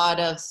been a lot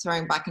of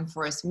throwing back and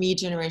forth, me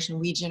generation,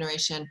 we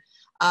generation.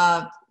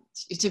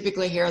 You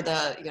typically hear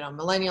the, you know,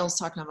 millennials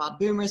talking about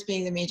boomers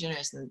being the me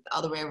generation and the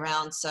other way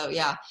around. So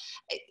yeah,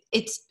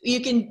 you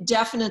can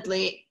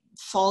definitely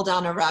fall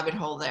down a rabbit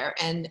hole there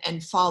and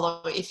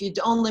follow. If you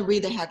only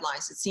read the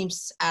headlines, it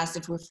seems as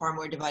if we're far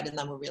more divided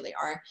than we really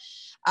are.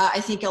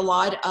 I think a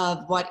lot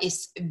of what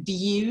is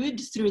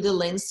viewed through the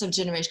lens of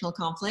generational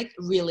conflict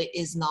really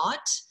is not.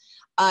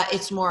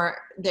 It's more,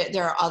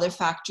 there are other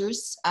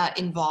factors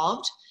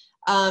involved,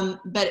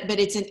 but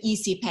it's an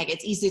easy peg.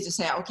 It's easy to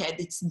say, okay,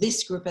 it's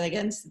this group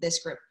against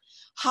this group.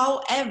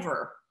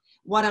 However,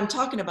 what I'm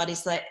talking about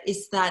is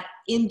that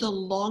in the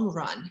long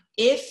run,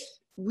 if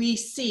we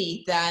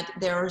see that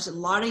there's a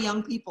lot of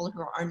young people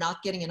who are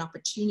not getting an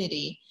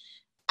opportunity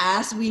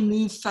as we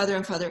move further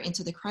and further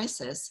into the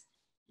crisis,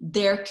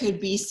 there could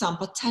be some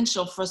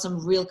potential for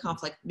some real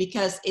conflict,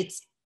 because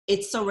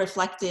it's so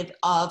reflective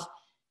of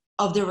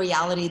the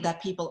reality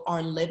that people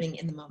are living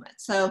in the moment.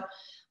 So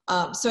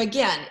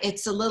again,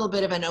 it's a little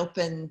bit of an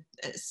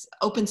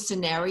open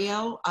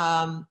scenario.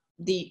 I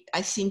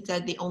think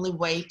that the only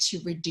way to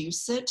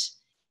reduce it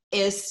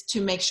is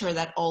to make sure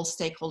that all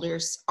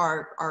stakeholders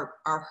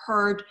are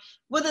heard,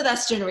 whether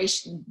that's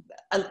generation,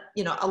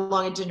 you know,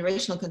 along a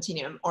generational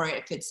continuum, or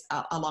if it's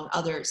along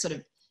other sort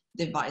of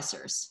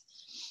divisors.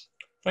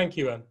 Thank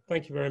you, Anne.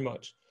 Thank you very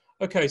much.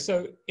 Okay,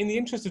 so in the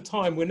interest of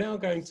time, we're now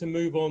going to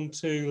move on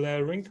to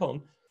Leah Rincon,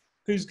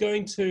 who's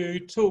going to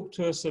talk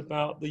to us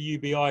about the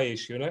UBI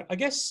issue. And I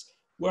guess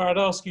where I'd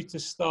ask you to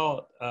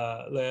start,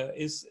 Leah,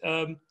 is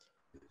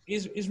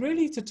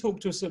really to talk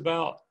to us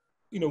about,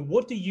 you know,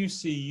 what do you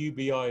see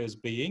UBI as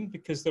being?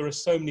 Because there are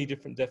so many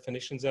different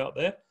definitions out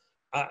there.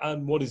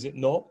 And what is it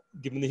not,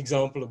 given the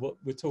example of what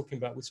we're talking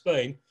about with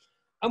Spain?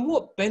 And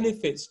what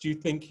benefits do you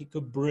think it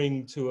could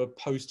bring to a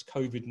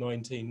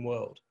post-COVID-19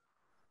 world?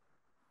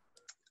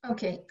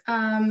 Okay,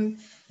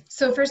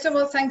 so first of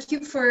all, thank you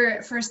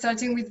for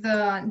starting with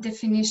the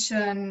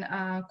definition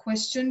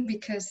question,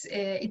 because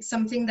it's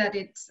something that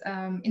it's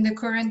in the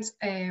current,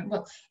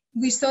 well,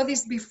 we saw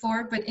this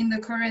before, but in the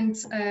current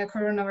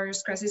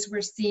coronavirus crisis,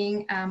 we're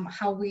seeing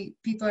how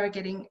people are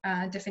getting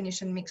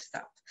definition mixed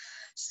up.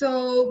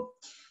 So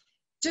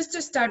just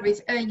to start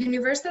with,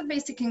 universal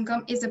basic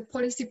income is a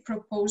policy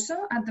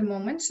proposal at the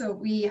moment, so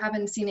we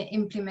haven't seen it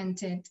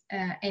implemented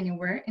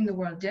anywhere in the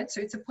world yet.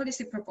 So it's a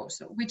policy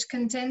proposal which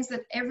contends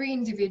that every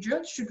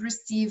individual should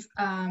receive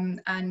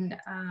an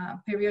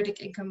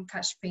periodic income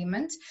cash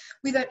payment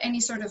without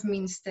any sort of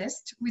means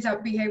test,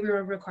 without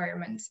behavioral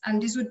requirements.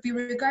 And this would be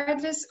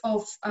regardless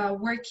of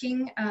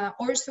working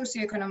or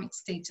socioeconomic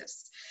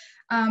status.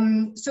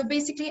 So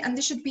basically, and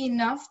this should be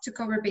enough to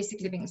cover basic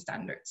living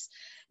standards.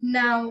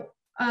 Now,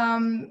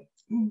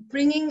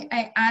 bringing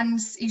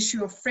Anne's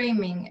issue of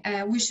framing,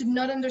 we should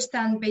not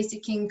understand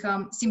basic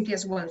income simply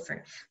as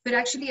welfare, but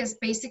actually as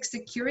basic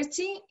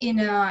security in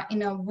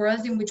a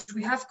world in which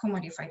we have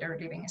commodified our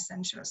living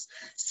essentials.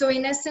 So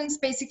in essence,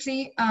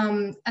 basically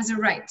as a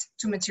right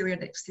to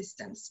material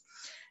existence.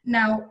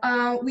 Now,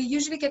 we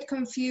usually get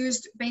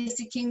confused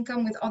basic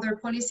income with other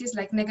policies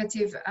like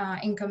negative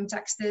income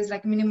taxes,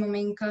 like minimum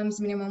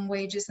incomes, minimum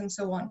wages, and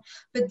so on.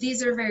 But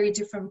these are very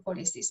different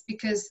policies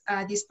because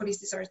these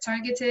policies are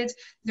targeted,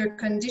 they're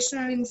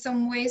conditional in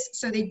some ways,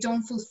 so they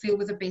don't fulfill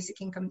with a basic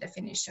income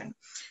definition.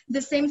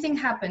 The same thing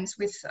happens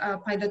with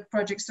pilot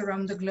projects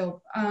around the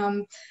globe.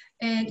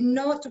 And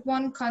not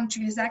one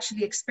country has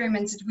actually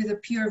experimented with a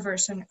pure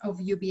version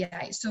of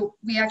UBI. So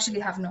we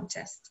actually have no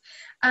test.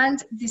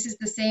 And this is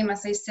the same,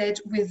 as I said,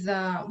 with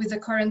the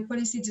current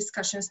policy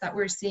discussions that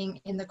we're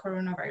seeing in the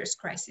coronavirus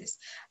crisis.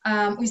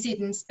 We see it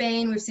in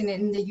Spain, we've seen it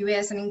in the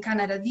US and in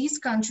Canada. These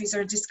countries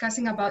are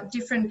discussing about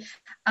different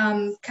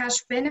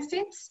cash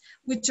benefits,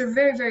 which are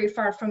very, very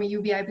far from a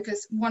UBI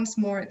because once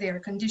more, they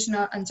are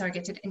conditional and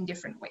targeted in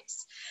different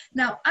ways.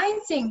 Now, I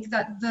think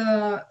that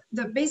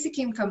the basic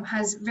income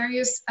has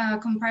various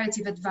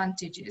comparative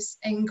advantages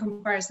in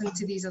comparison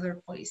to these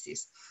other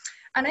policies.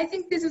 And I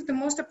think this is the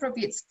most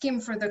appropriate scheme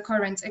for the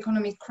current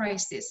economic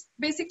crisis,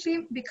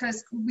 basically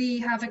because we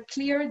have a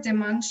clear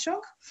demand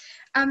shock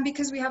and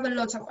because we have a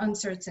lot of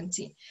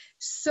uncertainty.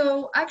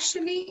 So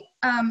actually,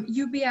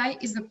 UBI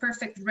is the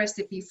perfect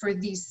recipe for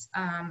these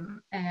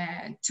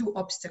two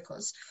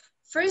obstacles.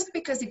 First,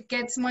 because it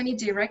gets money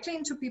directly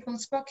into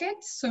people's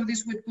pockets, so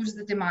this would boost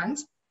the demand.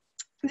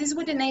 This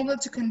would enable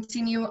to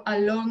continue a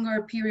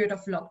longer period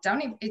of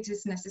lockdown if it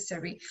is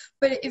necessary.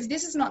 But if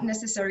this is not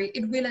necessary,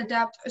 it will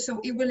adapt. So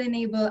it will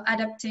enable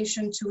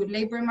adaptation to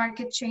labor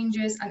market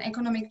changes and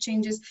economic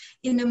changes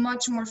in a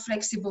much more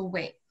flexible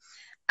way.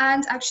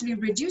 And actually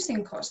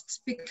reducing costs,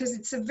 because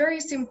it's a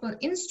very simple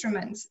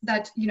instrument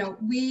that, you know,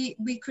 we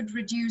could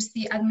reduce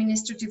the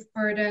administrative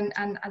burden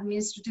and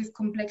administrative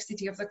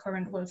complexity of the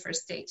current welfare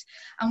state,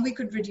 and we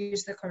could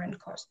reduce the current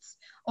costs,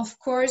 of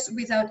course,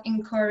 without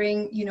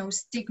incurring, you know,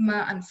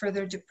 stigma and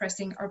further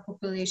depressing our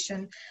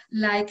population,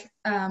 like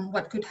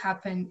what could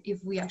happen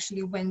if we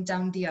actually went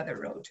down the other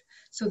road,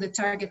 so the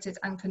targeted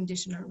and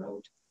conditional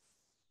road.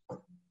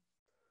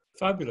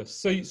 Fabulous.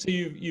 So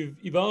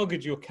you've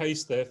argued your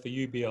case there for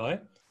UBI.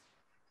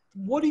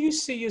 What do you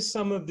see as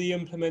some of the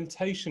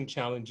implementation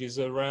challenges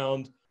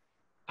around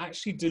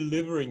actually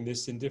delivering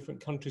this in different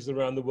countries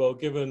around the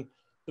world, given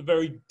the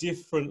very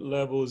different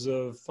levels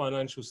of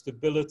financial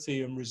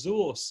stability and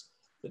resource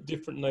that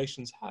different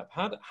nations have?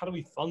 How do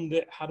we fund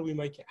it? How do we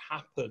make it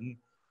happen?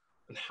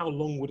 And how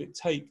long would it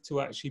take to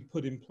actually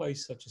put in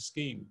place such a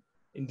scheme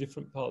in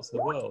different parts of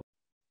the world?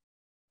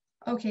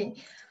 Okay.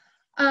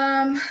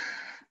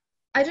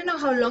 I don't know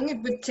how long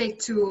it would take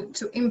to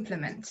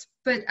implement,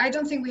 but I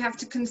don't think we have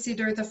to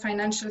consider the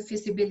financial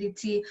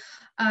feasibility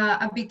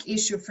a big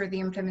issue for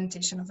the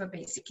implementation of a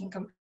basic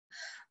income.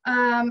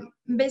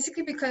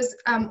 Basically because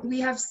we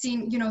have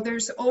seen, you know,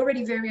 there's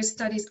already various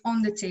studies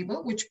on the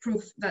table which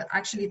prove that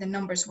actually the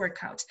numbers work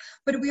out.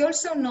 But we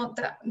also know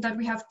that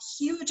we have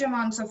huge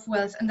amounts of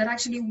wealth and that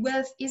actually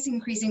wealth is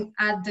increasing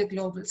at the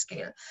global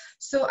scale.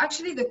 So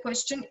actually the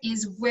question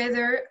is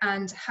whether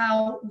and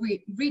how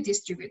we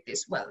redistribute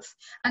this wealth.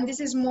 And this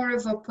is more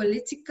of a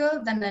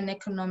political than an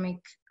economic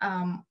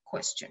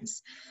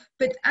questions.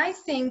 But I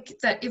think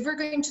that if we're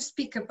going to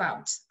speak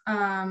about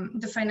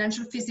the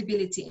financial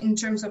feasibility in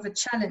terms of a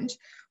challenge,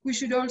 we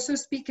should also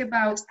speak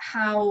about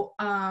how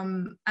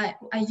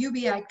a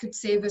UBI could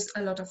save us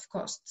a lot of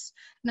costs.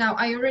 Now,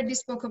 I already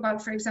spoke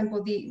about, for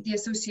example, the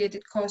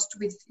associated cost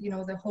with, you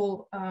know, the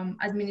whole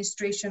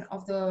administration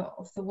of the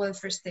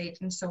welfare state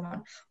and so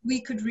on.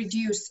 We could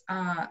reduce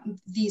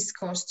these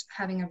costs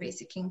having a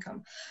basic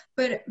income.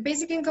 But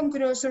basic income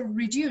could also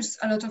reduce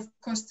a lot of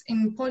costs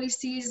in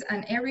policies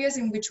and areas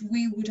in which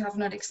we would have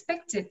not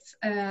expected,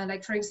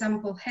 like, for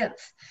example,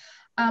 health.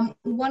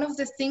 One of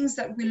the things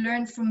that we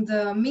learned from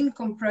the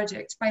MINCOM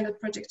project, pilot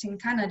project in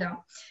Canada,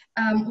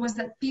 was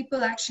that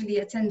people actually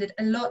attended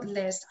a lot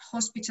less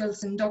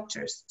hospitals and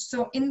doctors.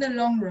 So in the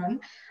long run,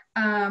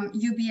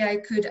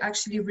 UBI could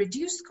actually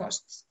reduce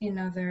costs in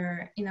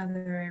other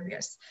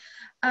areas.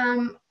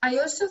 I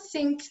also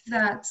think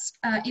that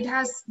it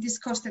has this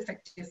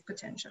cost-effective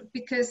potential,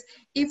 because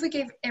if we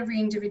gave every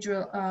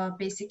individual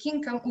basic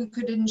income, we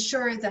could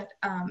ensure that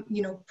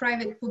you know,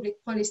 private public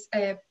policies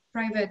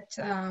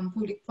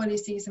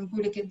and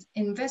public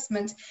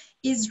investment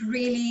is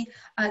really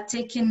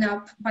taken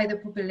up by the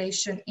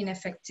population in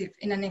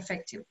an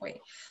effective way.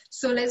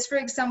 So let's, for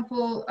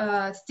example,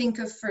 think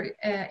of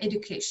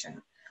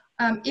education.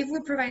 If we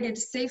provided a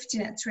safety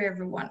net to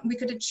everyone, we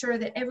could ensure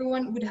that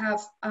everyone would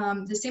have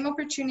the same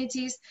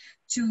opportunities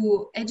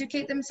to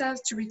educate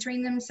themselves, to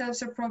retrain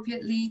themselves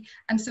appropriately,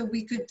 and so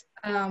we could,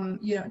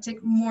 you know,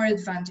 take more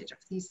advantage of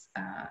these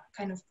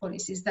kind of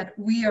policies that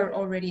we are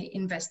already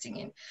investing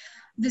in.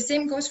 The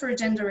same goes for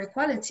gender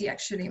equality,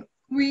 actually.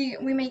 we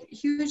make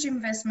huge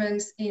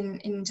investments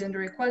in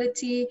gender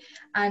equality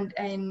and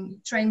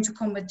trying to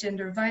combat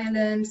gender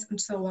violence and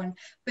so on.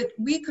 But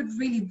we could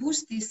really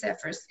boost these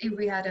efforts if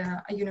we had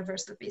a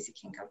universal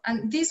basic income.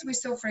 And this we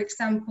saw, for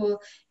example,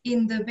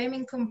 in the BEM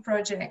Income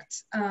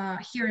project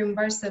here in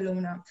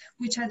Barcelona,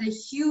 which had a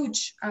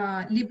huge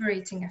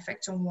liberating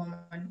effect on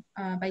women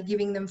by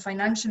giving them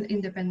financial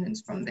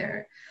independence from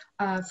their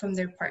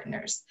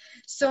partners.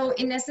 So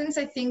in essence,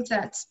 I think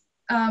that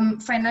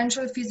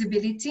financial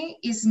feasibility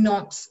is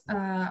not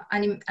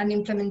an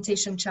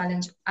implementation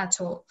challenge at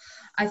all.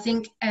 I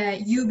think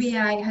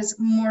UBI has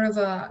more of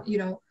a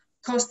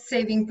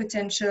cost-saving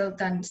potential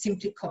than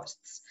simply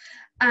costs.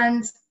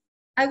 And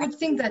I would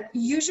think that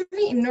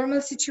usually in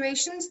normal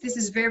situations, this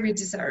is very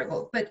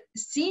desirable, but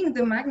seeing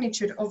the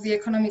magnitude of the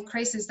economic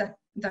crisis that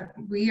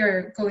we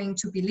are going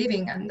to be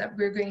living and that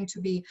we're going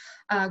to be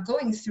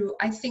going through,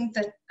 I think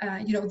that,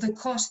 the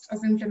cost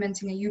of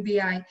implementing a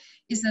UBI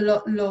is a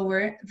lot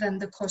lower than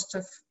the cost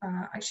of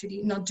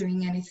actually not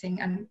doing anything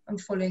and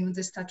following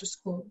the status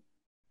quo.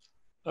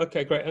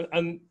 Okay, great.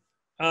 And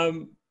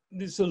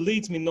this sort of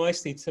leads me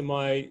nicely to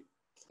my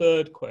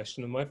third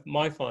question and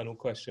my final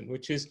question,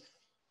 which is,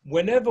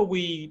 whenever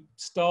we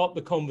start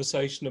the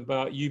conversation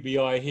about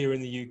UBI here in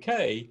the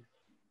UK,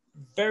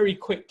 very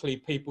quickly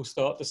people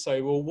start to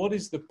say, well, what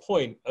is the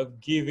point of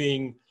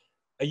giving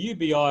a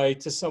UBI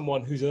to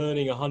someone who's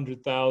earning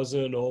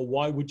 100,000, or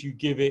why would you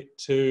give it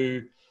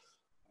to,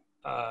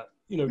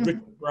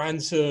 Richard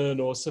Branson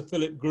or Sir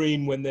Philip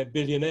Green when they're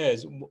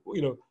billionaires?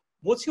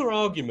 What's your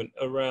argument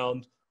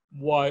around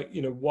why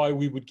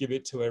we would give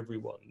it to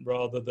everyone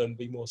rather than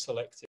be more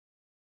selective?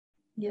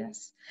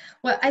 Yes.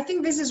 Well, I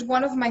think this is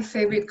one of my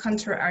favorite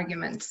counter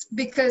arguments,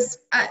 because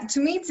to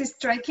me, it's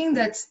striking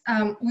that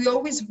we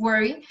always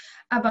worry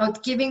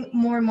about giving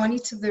more money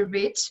to the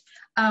rich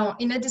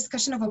in a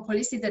discussion of a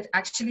policy that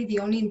actually the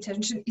only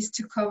intention is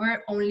to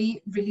cover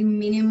only really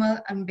minimal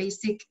and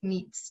basic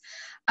needs.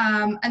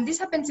 And this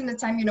happens in a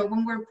time,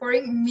 when we're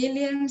pouring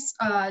millions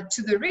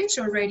to the rich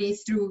already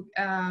through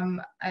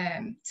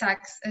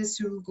taxes,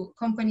 through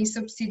company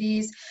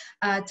subsidies,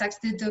 tax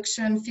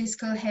deduction,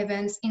 fiscal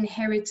havens,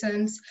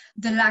 inheritance,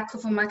 the lack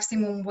of a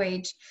maximum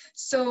wage.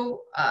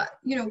 So,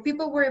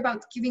 people worry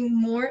about giving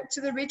more to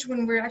the rich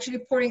when we're actually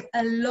pouring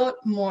a lot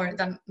more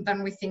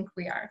than we think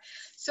we are.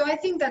 So I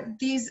think that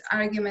these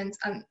arguments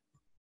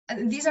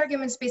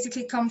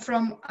basically come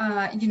from,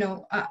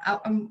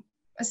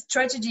 a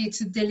strategy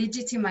to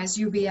delegitimize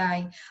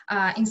UBI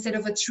instead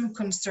of a true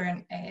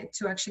concern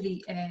to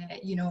actually,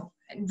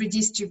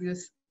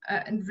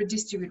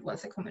 redistribute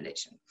wealth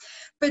accumulation.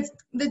 But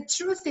the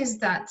truth is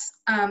that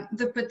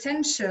the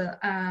potential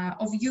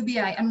of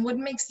UBI and what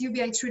makes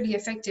UBI truly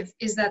effective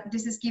is that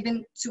this is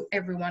given to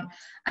everyone.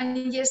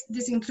 And yes,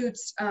 this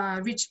includes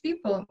rich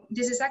people.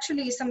 This is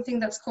actually something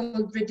that's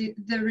called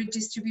the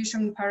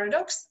redistribution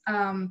paradox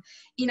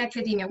in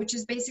academia, which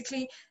is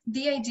basically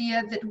the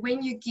idea that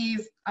when you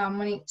give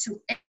money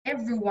to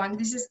everyone,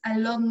 this is a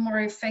lot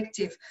more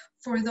effective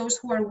for those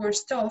who are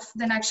worst off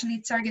than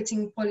actually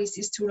targeting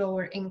policies to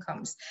lower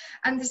incomes.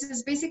 And this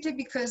is basically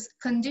because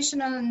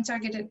conditional and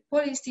targeted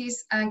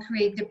policies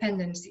create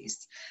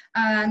dependencies,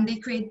 and they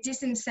create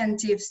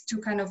disincentives to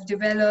kind of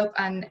develop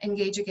and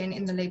engage again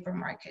in the labor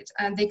market.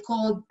 And they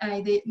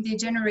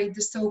generate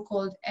the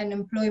so-called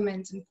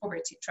unemployment and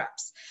poverty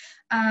traps.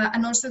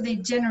 And also they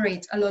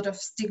generate a lot of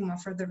stigma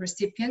for the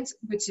recipient,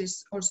 which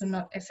is also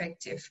not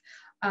effective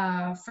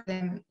for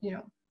them,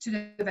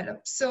 to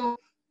develop. So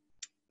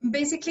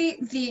basically,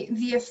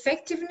 the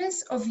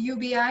effectiveness of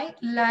UBI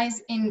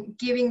lies in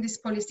giving this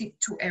policy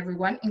to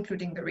everyone,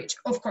 including the rich.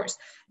 Of course,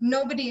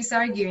 nobody is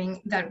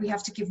arguing that we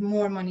have to give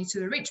more money to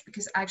the rich,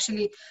 because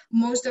actually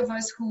most of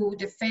us who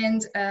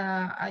defend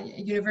a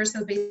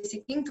universal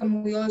basic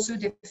income, we also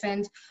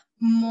defend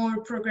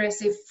more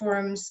progressive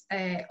forms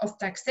of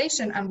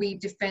taxation, and we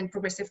defend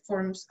progressive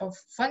forms of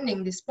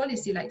funding this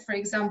policy, like, for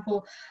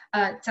example,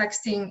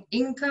 taxing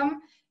income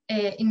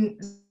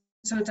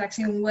so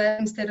taxing wealth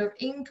instead of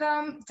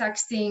income,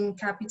 taxing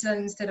capital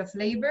instead of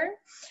labor,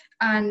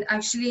 and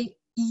actually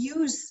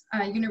use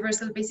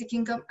universal basic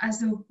income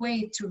as a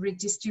way to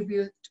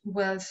redistribute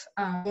wealth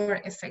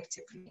more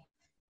effectively.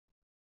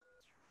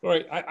 All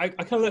right, I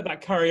can't let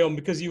that carry on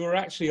because you were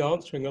actually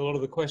answering a lot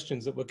of the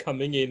questions that were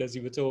coming in as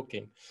you were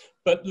talking.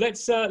 But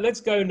let's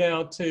go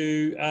now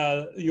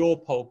to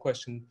your poll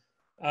question.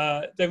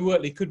 David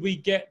Wortley, could we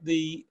get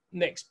the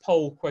next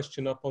poll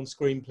question up on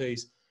screen,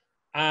 please?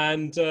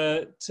 And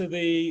to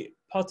the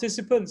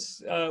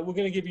participants, we're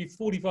going to give you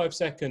 45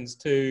 seconds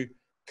to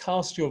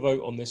cast your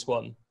vote on this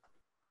one.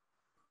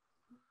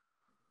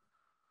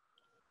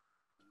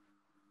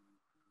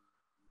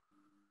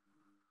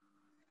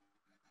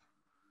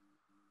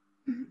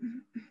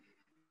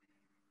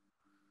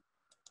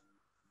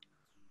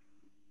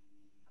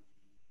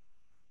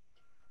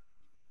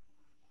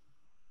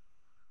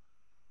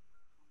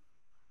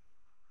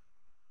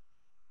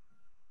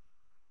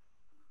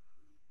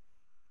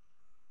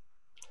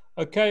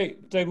 Okay,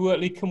 David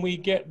Wortley, can we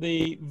get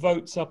the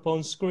votes up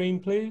on screen,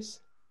 please?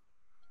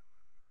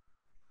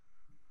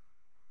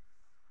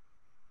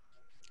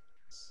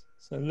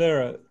 So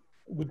Lara,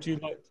 would you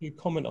like to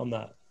comment on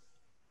that?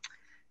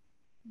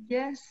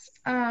 Yes.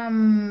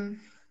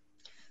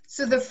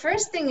 So the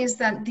first thing is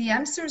that the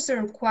answers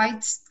are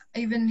quite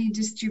evenly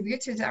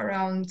distributed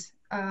around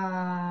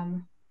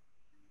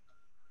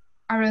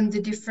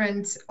the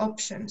different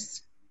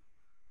options,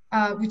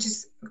 which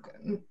is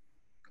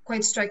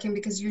quite striking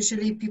because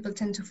usually people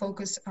tend to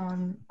focus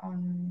on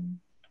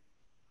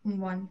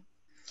one.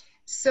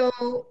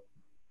 So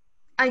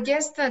I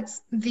guess that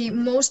the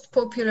most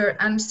popular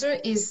answer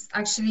is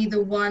actually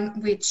the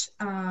one which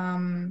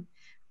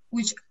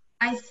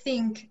I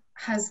think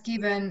has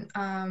given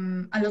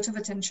a lot of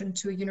attention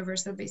to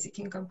universal basic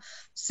income.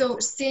 So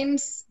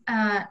since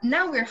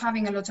now we're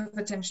having a lot of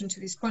attention to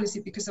this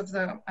policy because of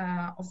the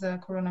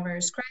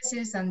coronavirus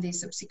crisis and the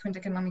subsequent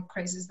economic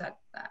crisis that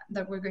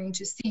we're going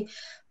to see,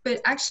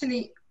 but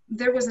actually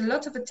there was a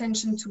lot of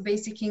attention to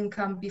basic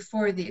income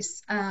before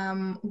this,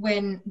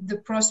 when the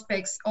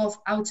prospects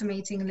of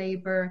automating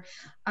labor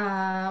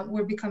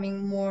were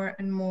becoming more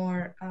and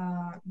more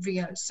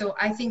real. So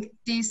I think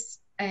this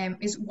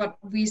is what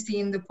we see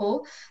in the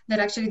poll, that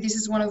actually this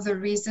is one of the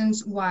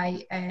reasons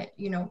why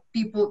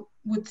people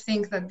would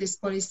think that this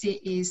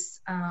policy is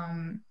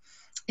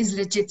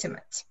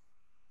legitimate.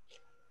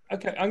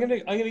 Okay, I'm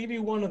gonna give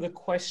you one of the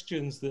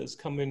questions that's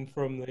come in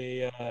from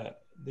the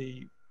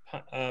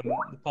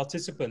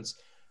participants,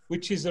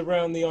 which is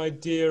around the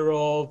idea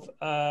of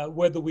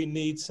whether we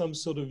need some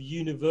sort of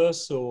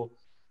universal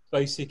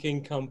basic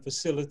income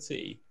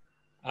facility,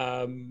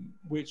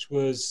 which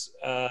was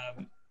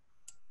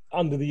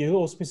under the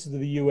auspices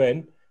of the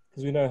UN,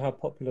 because we know how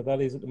popular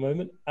that is at the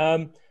moment.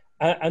 And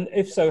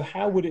if so,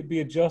 how would it be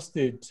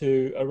adjusted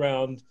to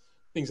around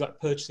things like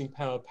purchasing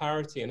power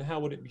parity, and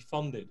how would it be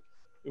funded?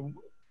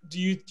 Do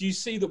you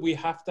see that we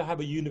have to have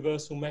a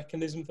universal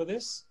mechanism for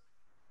this?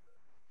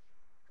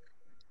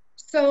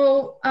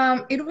 So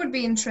it would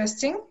be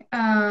interesting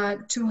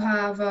to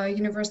have a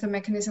universal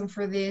mechanism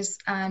for this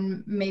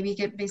and maybe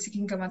get basic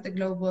income at the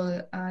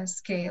global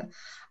scale.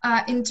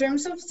 In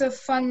terms of the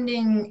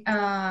funding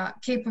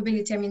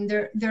capability, I mean,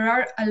 there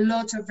are a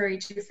lot of very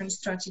different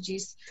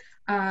strategies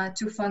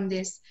to fund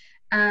this.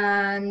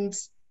 And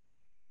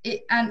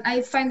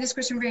I find this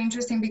question very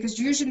interesting because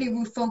usually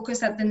we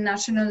focus at the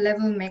national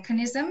level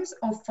mechanisms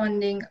of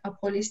funding a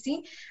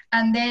policy,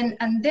 and then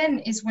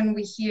is when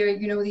we hear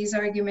these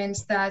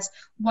arguments that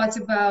what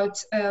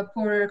about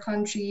poorer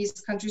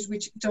countries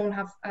which don't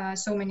have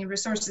so many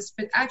resources.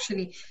 But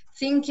actually,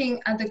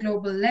 thinking at the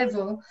global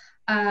level,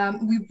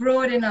 we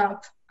broaden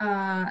up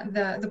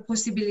the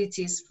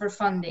possibilities for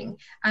funding,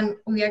 and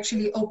we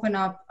actually open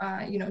up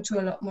to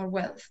a lot more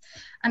wealth.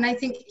 And I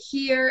think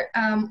here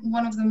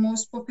one of the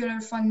most popular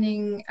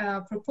funding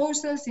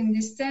proposals in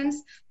this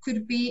sense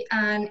could be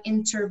an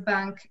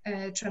interbank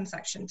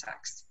transaction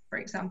tax, for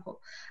example.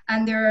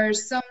 And there are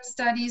some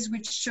studies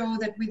which show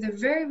that with a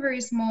very, very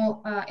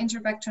small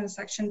interbank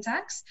transaction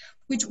tax,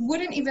 which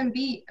wouldn't even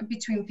be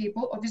between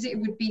people, obviously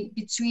it would be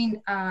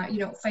between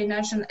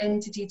financial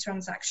entity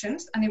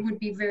transactions, and it would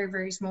be very,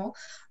 very small,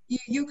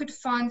 you could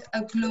fund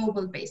a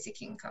global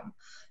basic income.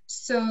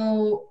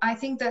 So I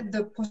think that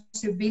the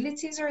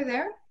possibilities are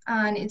there,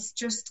 and it's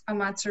just a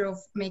matter of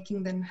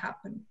making them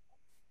happen.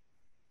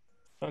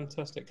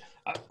 Fantastic.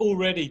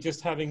 Already,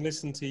 just having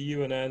listened to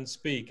you and Anne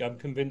speak, I'm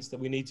convinced that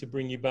we need to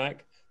bring you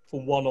back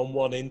for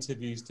one-on-one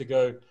interviews to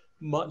go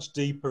much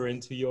deeper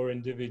into your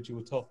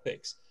individual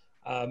topics.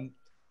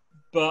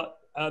 But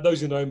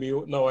those who know me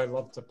know I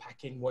love to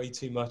pack in way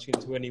too much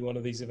into any one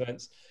of these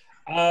events.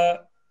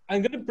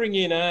 I'm going to bring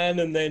in Anne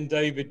and then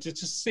David just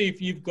to see if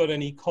you've got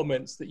any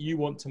comments that you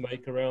want to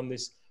make around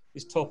this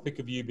topic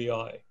of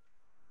UBI.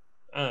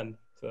 Anne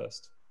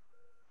first.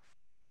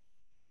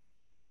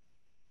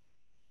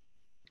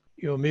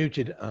 You're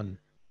muted, Anne.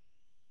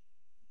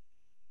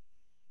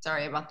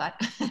 Sorry about that.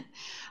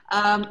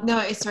 No,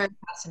 it's very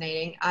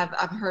fascinating.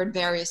 I've heard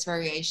various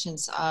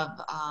variations of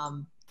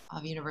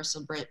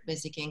universal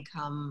basic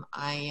income.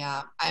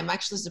 I'm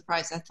actually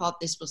surprised. I thought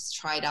this was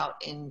tried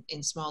out in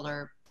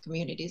smaller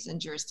communities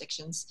and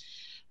jurisdictions.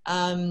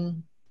 I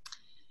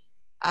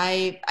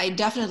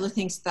definitely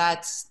think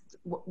that's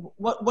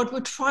what we're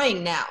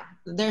trying now.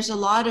 There's a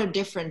lot of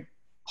different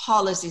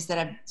policies that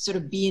have sort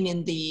of been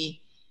in the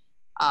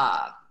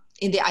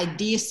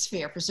idea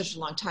sphere for such a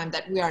long time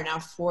that we are now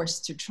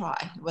forced to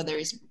try, whether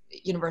it's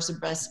universal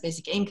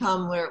basic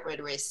income,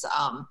 whether it's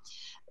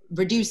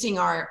reducing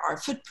our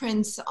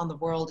footprints on the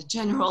world in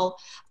general.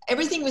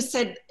 Everything was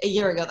said a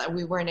year ago that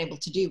we weren't able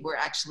to do, we're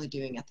actually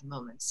doing at the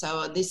moment.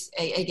 So this,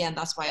 again,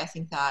 that's why I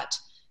think that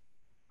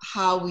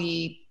how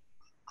we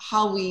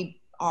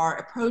are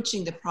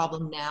approaching the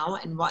problem now,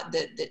 and what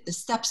the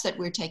steps that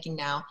we're taking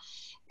now,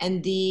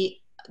 and the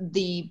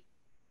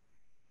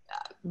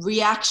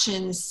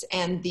reactions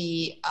and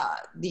the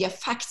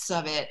effects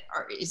of it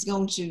is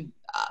going to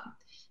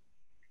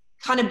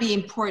kind of be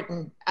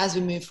important as we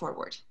move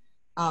forward.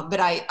 But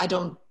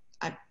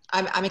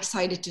I'm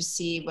excited to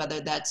see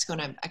whether that's going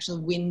to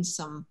actually win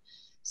some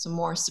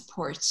more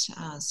support,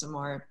 some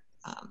more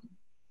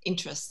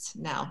interest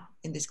now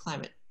in this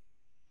climate.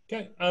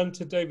 Okay, and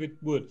to David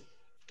Wood,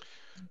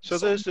 So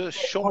there's a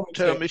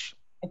short-term issue.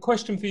 A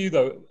question for you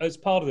though, as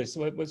part of this,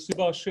 what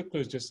Subhash Shukla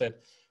has just said,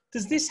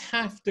 does this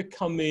have to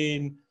come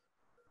in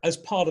as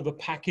part of a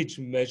package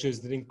of measures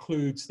that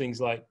includes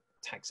things like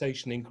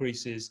taxation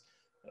increases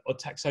or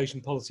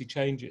taxation policy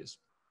changes?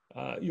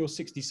 Your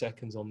 60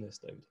 seconds on this,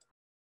 David.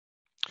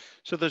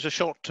 So there's a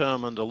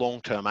short-term and a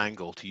long-term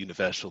angle to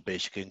universal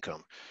basic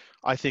income.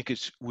 I think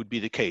it would be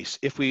the case.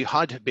 If we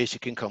had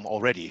basic income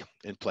already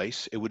in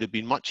place, it would have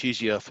been much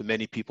easier for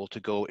many people to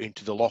go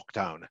into the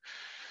lockdown.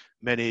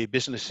 Many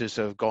businesses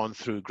have gone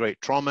through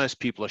great traumas.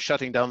 People are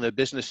shutting down their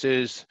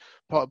businesses.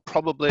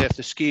 Probably if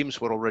the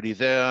schemes were already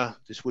there,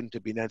 this wouldn't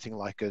have been anything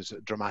like as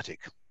dramatic.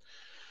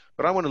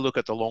 But I want to look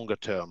at the longer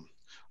term.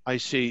 I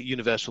see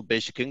universal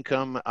basic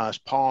income as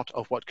part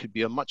of what could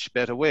be a much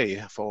better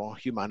way for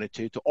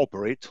humanity to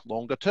operate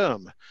longer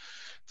term.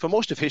 For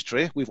most of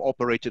history, we've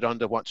operated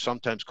under what's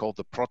sometimes called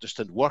the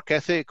Protestant work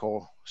ethic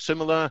or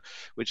similar,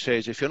 which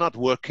says if you're not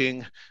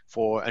working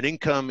for an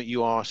income,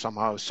 you are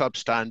somehow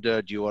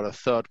substandard, you are a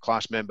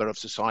third-class member of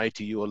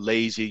society, you are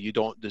lazy, you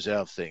don't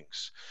deserve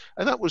things.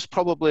 And that was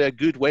probably a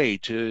good way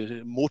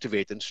to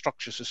motivate and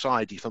structure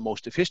society for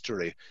most of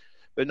history.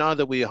 But now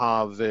that we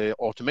have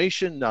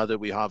automation, now that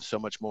we have so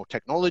much more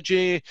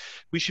technology,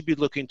 we should be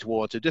looking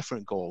towards a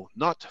different goal,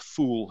 not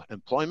full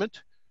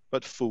employment,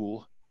 but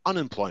full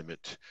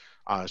unemployment,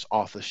 as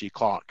Arthur C.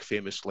 Clarke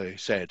famously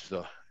said,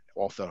 the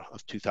author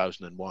of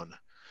 2001.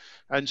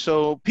 And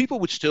so people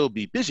would still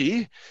be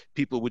busy,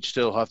 people would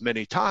still have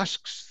many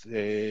tasks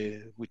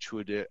which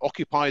would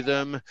occupy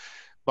them,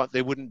 but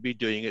they wouldn't be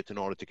doing it in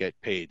order to get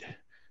paid.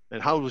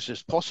 And how was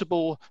this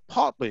possible?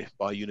 Partly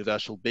by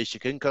universal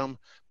basic income,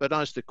 but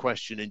as the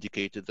question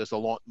indicated, there's a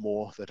lot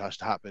more that has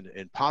to happen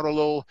in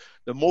parallel.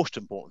 The most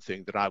important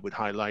thing that I would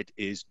highlight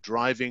is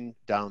driving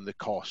down the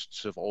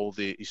costs of all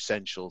the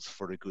essentials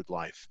for a good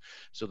life,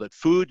 so that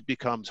food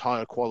becomes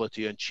higher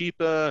quality and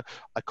cheaper,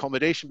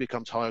 accommodation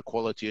becomes higher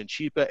quality and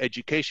cheaper,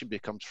 education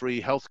becomes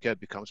free, healthcare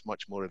becomes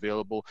much more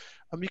available.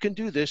 And we can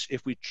do this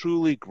if we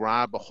truly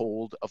grab a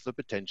hold of the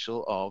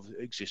potential of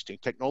existing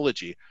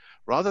technology,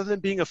 rather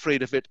than being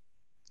afraid of it.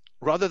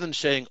 Rather than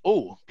saying,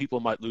 oh,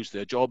 people might lose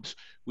their jobs,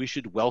 we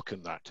should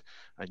welcome that.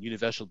 And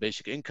universal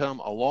basic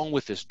income, along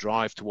with this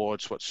drive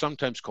towards what's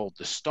sometimes called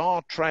the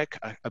Star Trek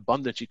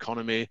abundance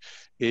economy,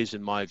 is,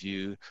 in my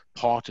view,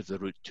 part of the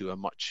route to a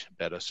much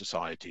better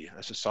society,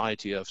 a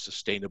society of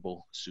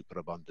sustainable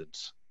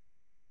superabundance.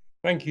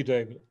 Thank you,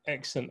 David.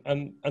 Excellent.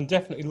 And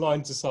definitely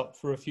lines us up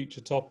for a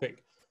future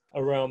topic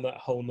around that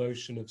whole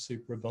notion of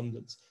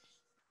superabundance.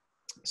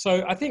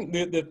 So I think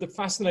the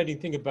fascinating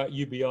thing about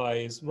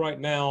UBI is right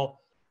now,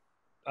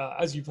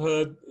 as you've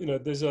heard, you know,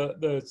 there's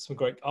some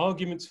great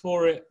arguments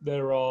for it.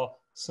 There are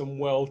some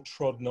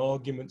well-trodden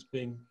arguments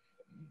being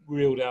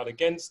reeled out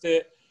against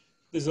it.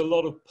 There's a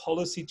lot of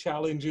policy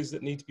challenges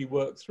that need to be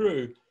worked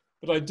through.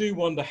 But I do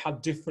wonder how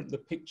different the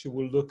picture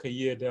will look a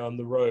year down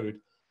the road,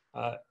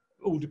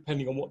 all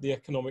depending on what the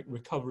economic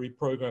recovery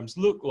programs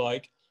look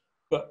like.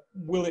 But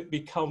will it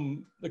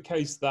become the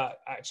case that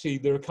actually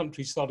there are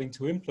countries starting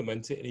to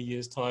implement it in a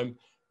year's time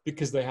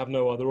because they have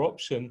no other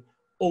option?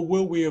 Or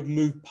will we have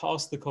moved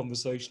past the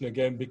conversation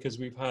again because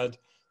we've had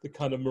the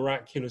kind of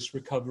miraculous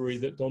recovery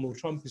that Donald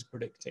Trump is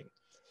predicting?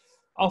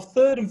 Our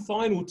third and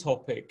final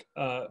topic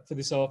for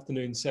this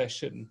afternoon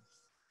session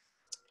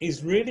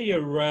is really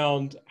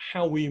around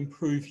how we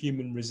improve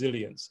human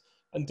resilience.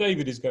 And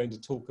David is going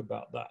to talk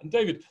about that. And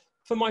David,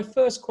 for my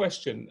first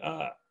question,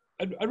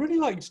 I'd really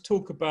like to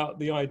talk about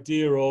the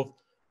idea of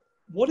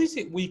what is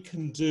it we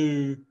can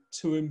do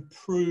to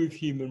improve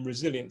human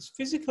resilience,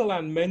 physical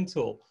and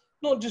mental,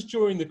 not just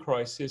during the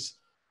crisis,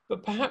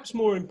 but perhaps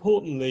more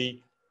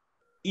importantly,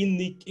 in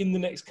the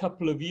next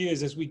couple of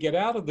years as we get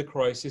out of the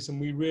crisis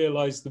and we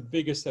realize the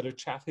bigger set of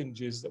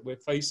challenges that we're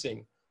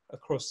facing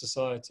across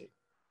society.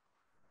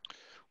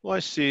 Well, I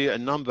see a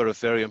number of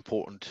very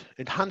important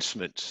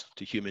enhancements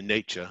to human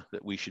nature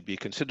that we should be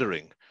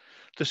considering.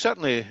 There's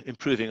certainly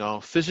improving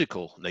our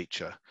physical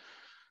nature.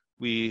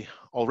 We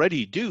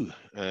already do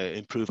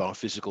improve our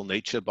physical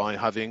nature by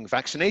having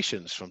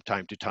vaccinations from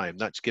time to time.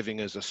 That's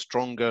giving us a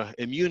stronger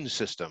immune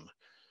system.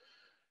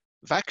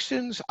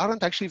 Vaccines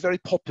aren't actually very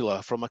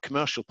popular from a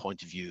commercial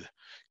point of view.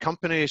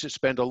 Companies that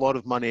spend a lot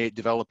of money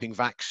developing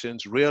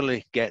vaccines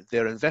rarely get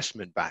their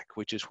investment back,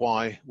 which is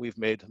why we've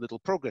made little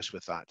progress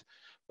with that.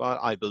 But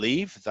I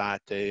believe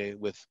that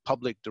with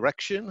public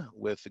direction,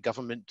 with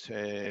government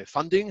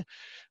funding,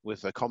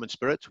 with a common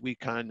spirit, we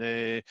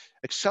can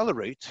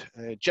accelerate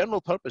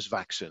general purpose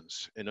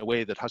vaccines in a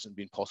way that hasn't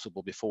been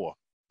possible before.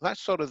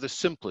 That's sort of the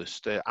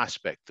simplest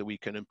aspect, that we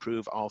can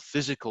improve our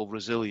physical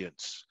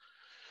resilience.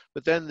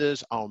 But then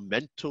there's our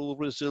mental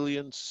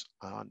resilience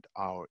and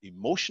our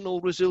emotional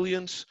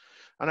resilience.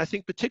 And I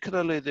think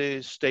particularly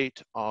the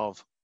state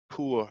of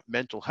poor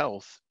mental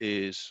health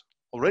is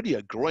already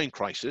a growing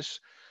crisis,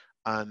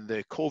 and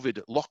the COVID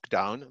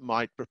lockdown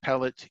might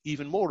propel it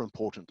even more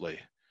importantly.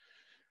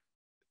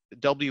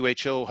 The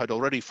WHO had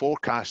already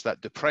forecast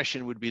that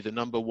depression would be the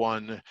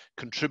 #1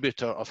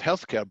 contributor of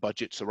healthcare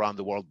budgets around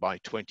the world by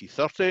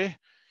 2030.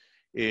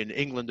 in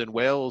England and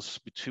Wales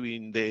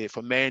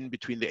for men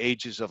between the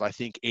ages of, I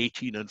think,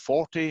 18 and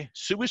 40.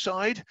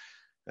 Suicide,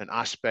 an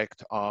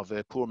aspect of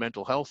poor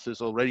mental health,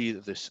 is already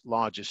the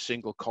largest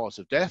single cause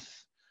of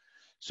death.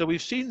 So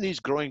we've seen these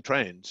growing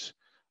trends,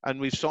 and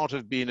we've sort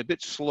of been a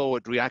bit slow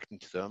at reacting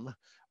to them.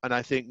 And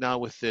I think now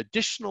with the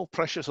additional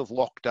pressures of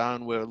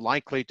lockdown, we're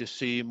likely to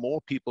see more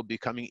people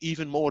becoming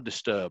even more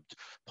disturbed,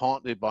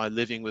 partly by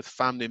living with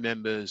family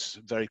members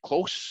very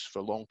close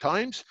for long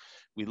times.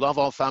 We love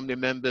our family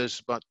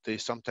members, but they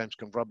sometimes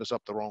can rub us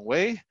up the wrong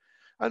way.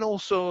 And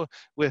also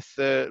with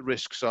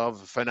risks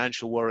of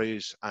financial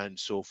worries and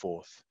so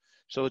forth.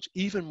 So it's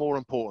even more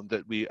important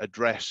that we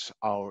address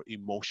our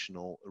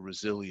emotional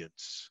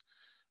resilience.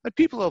 And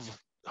people have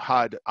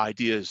had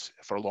ideas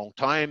for a long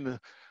time,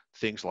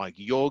 things like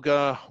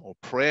yoga or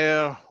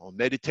prayer or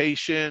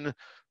meditation,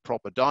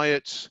 proper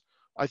diets.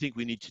 I think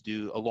we need to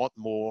do a lot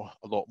more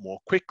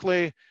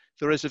quickly.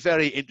 There is a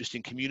very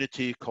interesting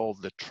community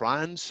called the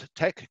Trans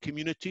Tech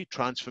community,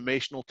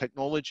 transformational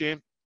technology,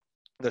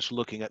 that's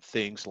looking at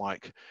things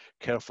like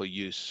careful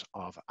use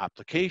of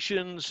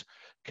applications,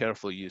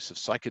 careful use of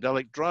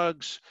psychedelic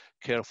drugs,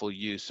 careful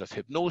use of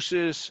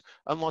hypnosis,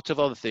 and lots of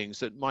other things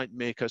that might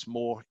make us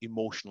more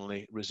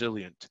emotionally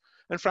resilient.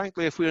 And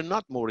frankly, if we are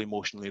not more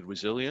emotionally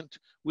resilient,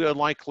 we are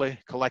likely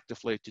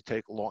collectively to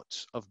take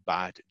lots of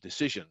bad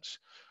decisions.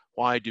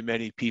 Why do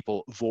many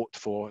people vote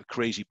for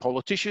crazy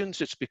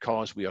politicians? It's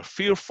because we are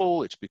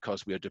fearful, it's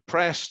because we are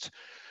depressed,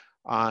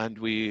 and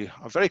we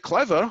are very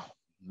clever,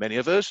 many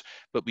of us,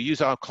 but we use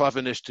our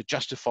cleverness to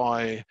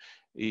justify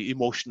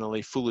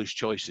emotionally foolish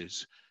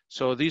choices.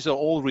 So these are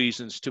all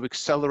reasons to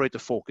accelerate the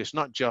focus,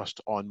 not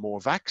just on more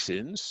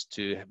vaccines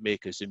to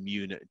make us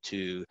immune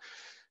to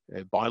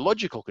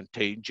biological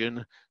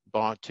contagion,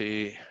 but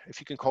if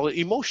you can call it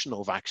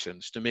emotional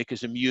vaccines to make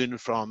us immune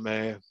from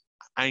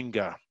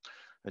anger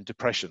and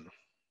depression.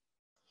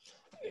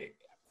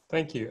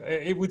 Thank you.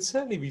 It would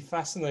certainly be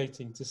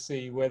fascinating to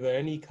see whether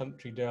any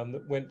country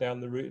went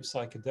down the route of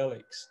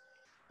psychedelics.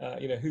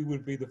 Who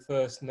would be the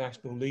first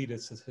national leader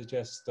to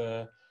suggest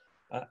an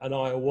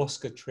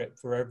ayahuasca trip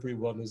for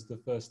everyone as the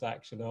first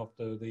action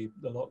after the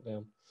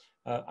lockdown?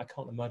 I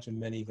can't imagine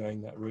many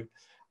going that route.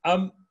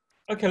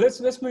 Okay,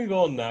 let's move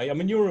on now. I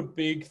mean, you're a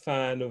big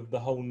fan of the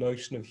whole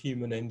notion of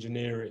human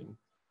engineering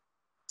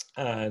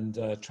and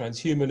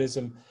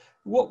transhumanism.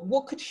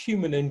 What could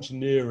human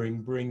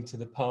engineering bring to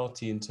the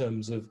party in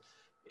terms of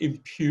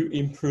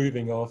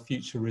improving our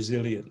future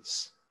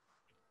resilience?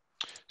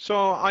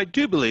 So I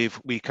do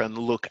believe we can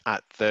look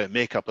at the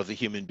makeup of the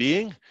human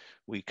being.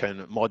 We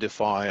can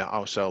modify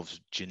ourselves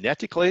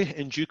genetically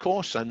in due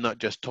course. I'm not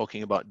just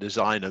talking about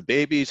design of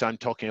babies, I'm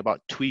talking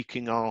about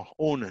tweaking our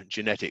own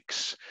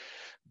genetics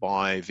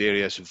by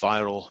various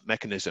viral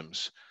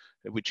mechanisms,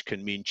 which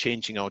can mean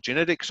changing our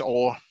genetics,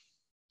 or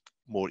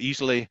more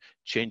easily,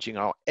 changing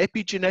our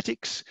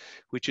epigenetics,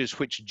 which is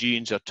which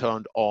genes are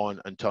turned on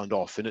and turned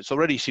off. And it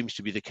already seems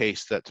to be the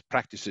case that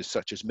practices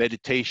such as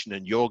meditation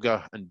and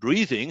yoga and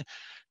breathing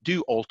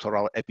do alter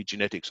our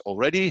epigenetics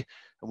already,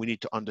 and we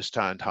need to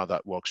understand how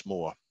that works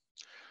more.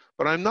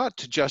 But I'm not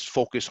just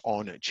focused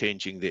on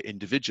changing the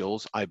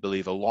individuals. I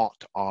believe a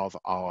lot of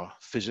our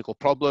physical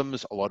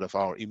problems, a lot of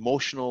our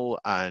emotional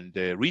and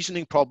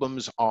reasoning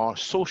problems are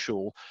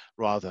social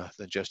rather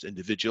than just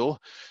individual.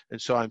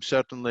 And so I'm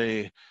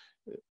certainly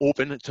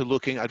open to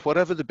looking at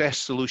whatever the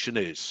best solution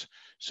is.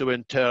 So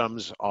in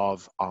terms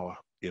of our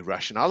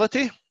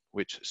irrationality,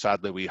 which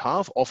sadly we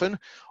have often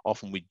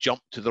we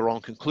jump to the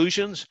wrong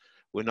conclusions.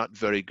 We're not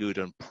very good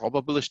on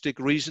probabilistic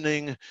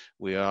reasoning.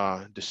 We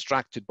are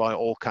distracted by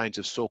all kinds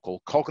of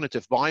so-called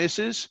cognitive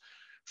biases.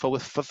 For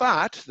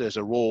that, there's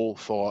a role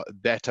for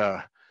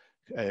better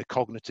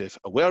cognitive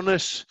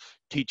awareness,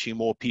 teaching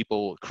more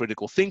people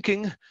critical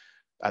thinking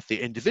at the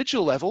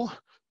individual level,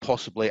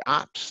 possibly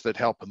apps that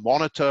help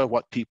monitor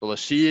what people are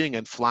seeing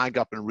and flag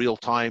up in real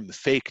time the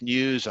fake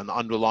news and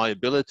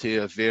unreliability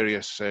of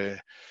various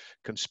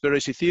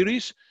conspiracy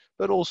theories.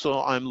 But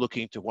also I'm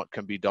looking to what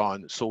can be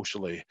done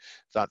socially,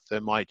 that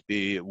there might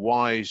be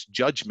wise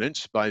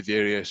judgments by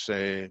various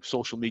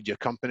social media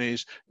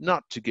companies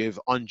not to give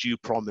undue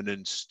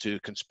prominence to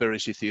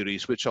conspiracy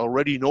theories, which are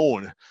already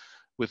known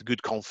with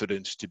good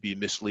confidence to be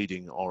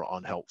misleading or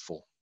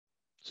unhelpful.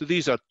 So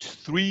these are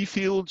three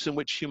fields in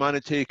which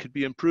humanity could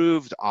be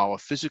improved: our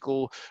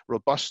physical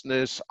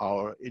robustness,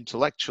 our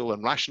intellectual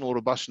and rational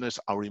robustness,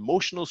 our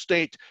emotional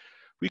state.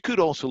 We could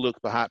also look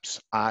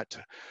perhaps at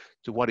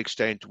to what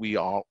extent we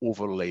are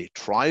overly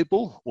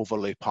tribal,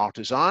 overly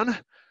partisan.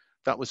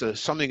 That was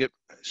something that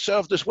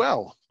served us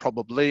well,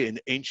 probably in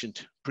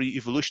ancient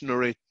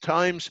pre-evolutionary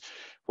times,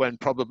 when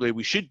probably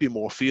we should be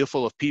more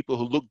fearful of people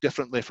who look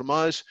differently from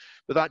us,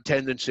 but that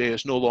tendency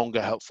is no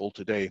longer helpful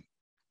today.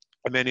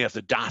 And many of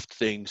the daft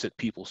things that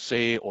people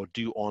say or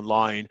do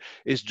online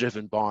is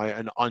driven by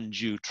an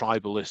undue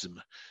tribalism.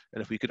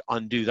 And if we could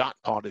undo that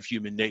part of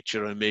human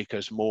nature and make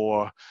us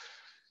more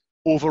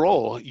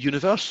overall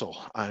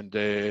universal and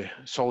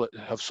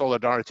have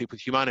solidarity with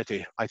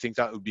humanity, I think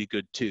that would be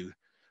good too.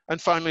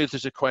 And finally,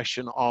 there's a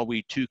question, are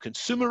we too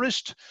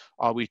consumerist?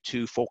 Are we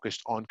too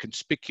focused on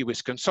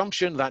conspicuous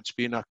consumption? That's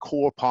been a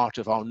core part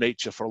of our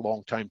nature for a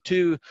long time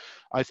too.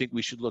 I think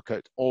we should look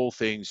at all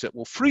things that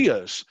will free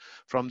us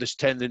from this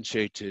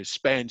tendency to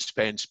spend,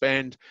 spend,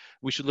 spend.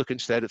 We should look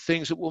instead at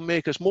things that will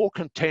make us more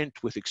content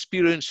with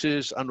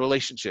experiences and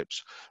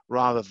relationships,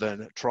 rather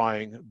than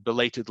trying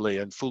belatedly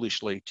and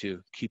foolishly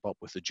to keep up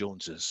with the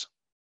Joneses.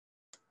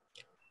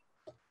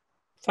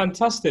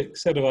 Fantastic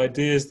set of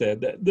ideas there.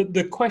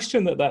 The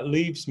question that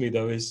leaves me,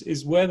 though,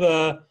 is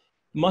whether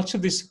much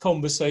of this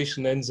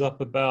conversation ends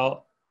up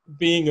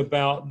being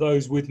about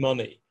those with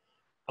money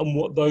and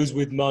what those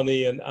with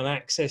money and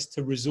access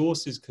to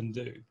resources can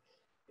do.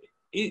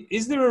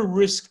 Is there a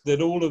risk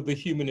that all of the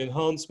human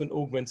enhancement,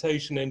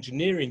 augmentation,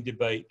 engineering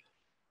debate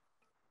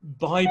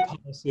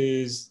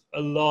bypasses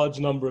a large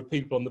number of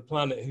people on the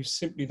planet who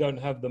simply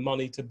don't have the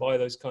money to buy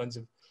those kinds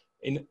of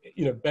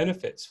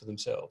benefits for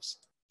themselves?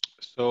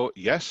 So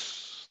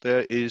yes,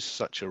 there is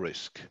such a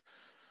risk.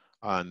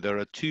 And there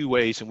are two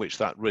ways in which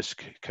that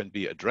risk can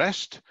be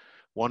addressed.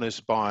 One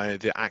is by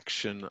the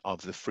action of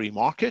the free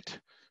market,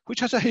 which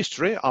has a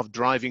history of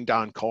driving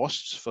down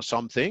costs for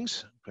some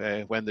things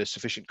when there's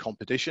sufficient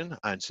competition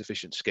and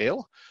sufficient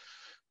scale.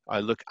 I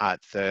look at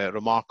the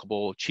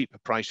remarkable cheap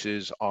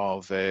prices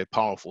of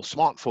powerful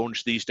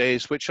smartphones these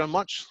days, which are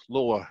much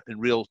lower in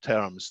real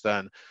terms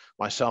than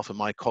myself and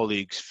my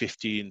colleagues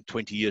 15,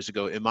 20 years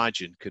ago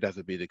imagined could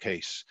ever be the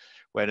case,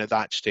 when at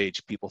that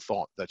stage people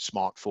thought that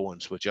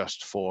smartphones were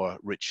just for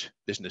rich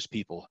business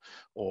people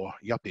or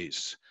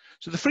yuppies.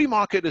 So the free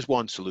market is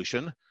one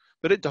solution,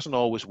 but it doesn't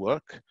always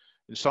work.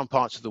 In some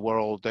parts of the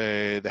world,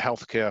 the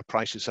healthcare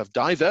prices have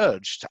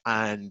diverged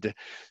and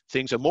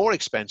things are more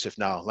expensive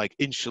now, like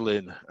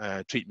insulin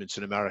treatments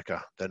in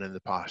America than in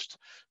the past.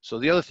 So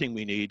the other thing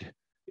we need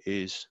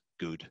is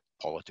good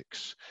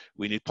politics.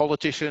 We need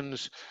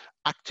politicians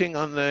acting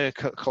on the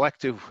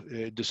collective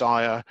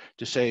desire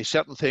to say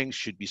certain things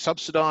should be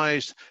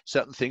subsidized,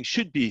 certain things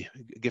should be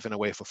given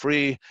away for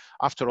free.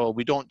 After all,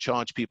 we don't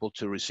charge people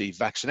to receive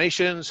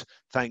vaccinations,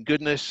 thank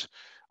goodness.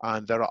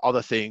 And there are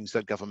other things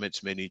that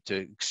governments may need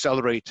to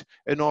accelerate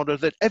in order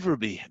that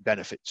everybody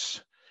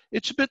benefits.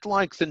 It's a bit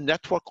like the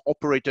network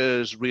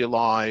operators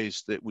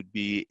realized that it would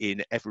be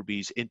in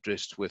everybody's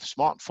interest with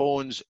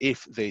smartphones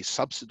if they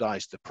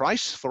subsidized the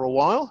price for a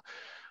while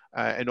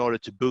in order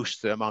to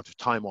boost the amount of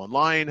time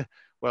online.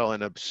 Well,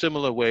 in a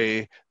similar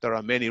way, there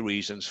are many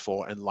reasons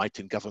for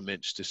enlightened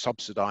governments to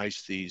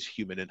subsidize these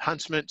human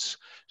enhancements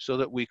so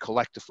that we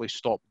collectively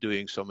stop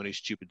doing so many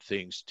stupid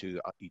things to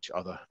each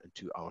other and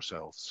to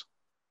ourselves.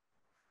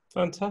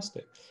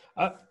 Fantastic.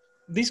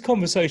 These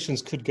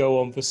conversations could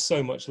go on for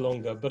so much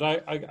longer, but I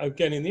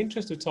again, in the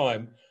interest of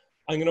time,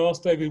 I'm going to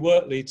ask David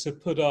Wortley to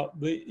put up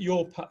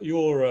your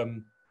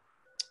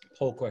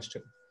poll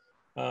question,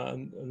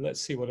 and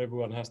let's see what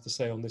everyone has to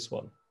say on this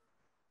one.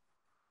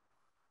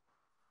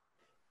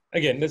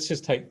 Again, let's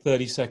just take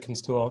 30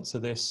 seconds to answer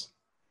this.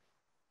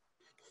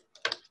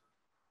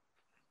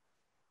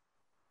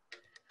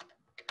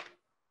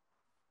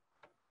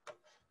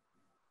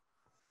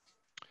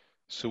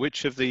 So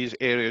which of these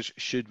areas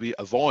should we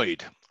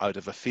avoid out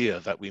of a fear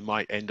that we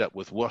might end up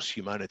with worse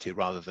humanity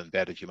rather than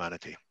better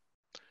humanity?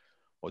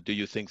 Or do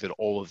you think that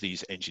all of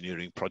these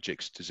engineering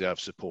projects deserve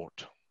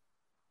support?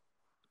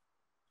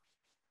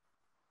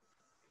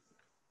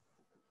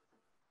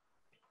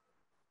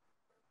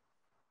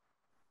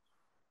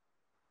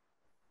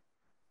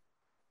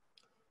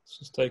 Let's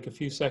just take a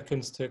few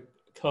seconds to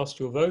cast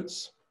your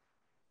votes.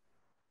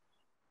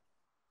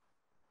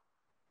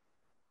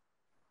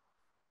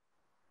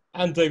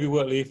 And David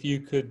Wortley, if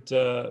you could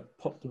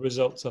pop the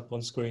results up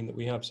on screen that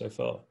we have so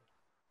far.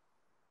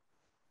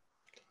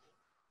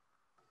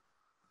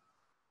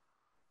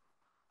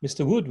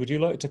 Mr. Wood, would you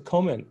like to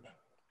comment?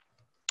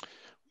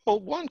 Well,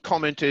 one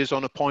comment is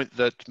on a point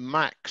that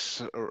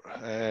Max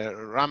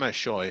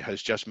Ramashoy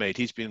has just made.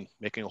 He's been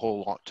making a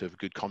whole lot of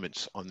good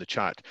comments on the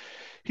chat.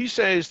 He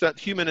says that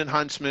human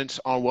enhancements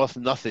are worth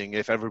nothing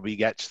if everybody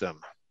gets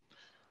them.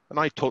 And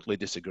I totally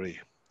disagree.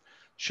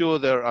 Sure,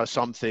 there are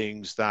some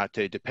things that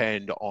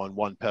depend on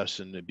one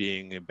person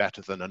being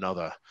better than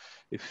another.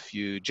 If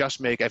you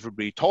just make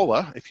everybody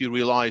taller, if you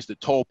realize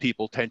that tall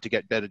people tend to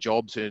get better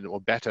jobs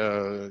or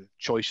better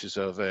choices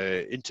of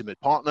intimate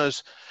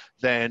partners,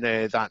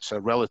 then that's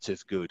a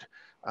relative good.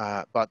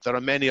 But there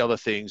are many other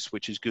things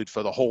which is good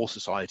for the whole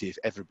society if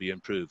everybody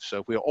improves. So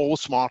if we're all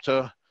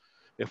smarter,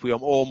 if we are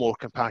all more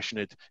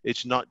compassionate,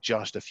 it's not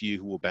just a few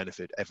who will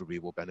benefit, everybody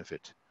will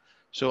benefit.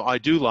 So I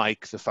do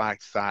like the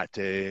fact that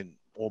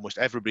almost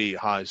everybody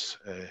has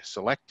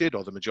selected,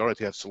 or the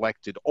majority have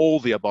selected, all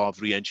the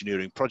above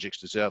re-engineering projects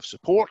deserve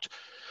support.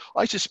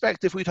 I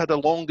suspect if we'd had a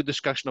longer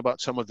discussion about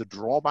some of the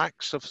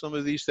drawbacks of some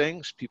of these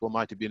things, people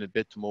might have been a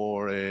bit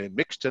more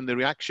mixed in the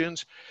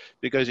reactions,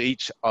 because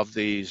each of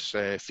these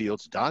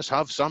fields does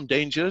have some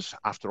dangers.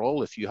 After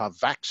all, if you have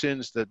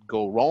vaccines that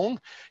go wrong,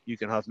 you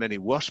can have many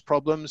worse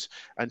problems,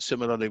 and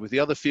similarly with the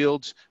other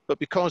fields. But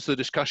because the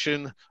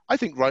discussion, I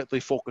think, rightly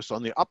focused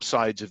on the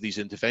upsides of these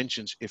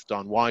interventions if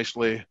done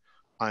wisely,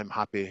 I'm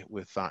happy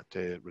with that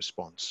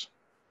response.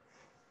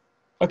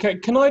 Okay,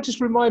 can I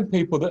just remind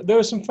people that there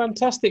are some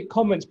fantastic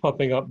comments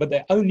popping up, but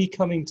they're only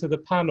coming to the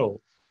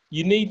panel.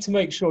 You need to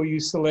make sure you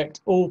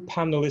select all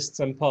panelists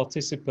and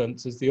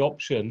participants as the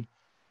option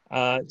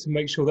to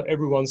make sure that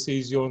everyone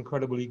sees your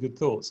incredibly good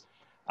thoughts.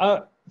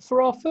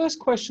 For our first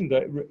question,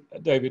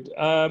 David,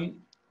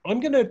 I'm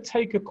going to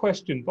take a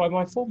question by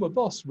my former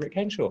boss, Rick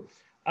Henshaw,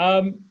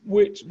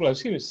 which, well, I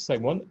assume it's the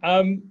same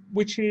one,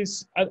 which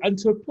is, and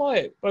to apply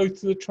it both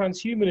to the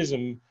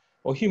transhumanism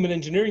or human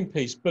engineering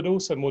piece, but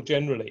also more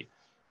generally.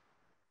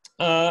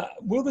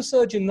 Will the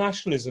surge in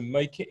nationalism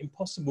make it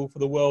impossible for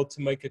the world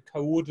to make a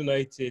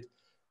coordinated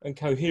and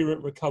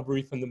coherent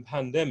recovery from the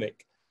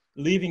pandemic,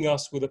 leaving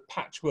us with a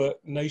patchwork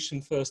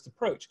nation-first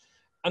approach?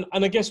 And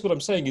I guess what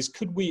I'm saying is,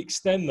 could we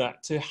extend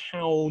that to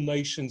how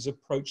nations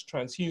approach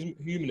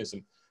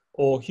transhumanism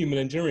or human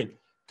engineering?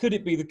 Could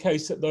it be the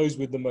case that those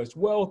with the most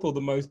wealth or the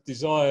most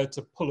desire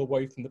to pull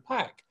away from the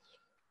pack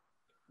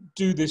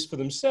do this for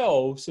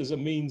themselves as a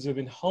means of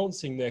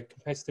enhancing their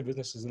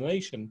competitiveness as a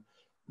nation,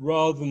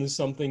 rather than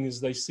something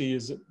as they see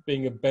as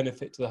being a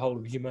benefit to the whole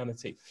of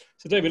humanity?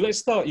 So David, let's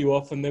start you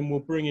off, and then we'll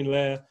bring in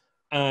Lair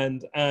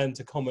and Anne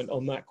to comment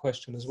on that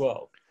question as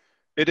well.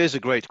 It is a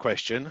great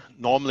question.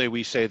 Normally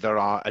we say there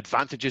are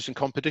advantages in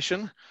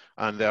competition,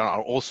 and there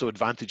are also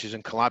advantages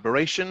in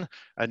collaboration,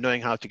 and knowing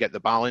how to get the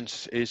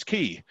balance is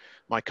key.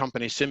 My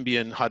company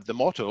Symbian had the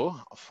motto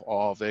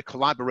of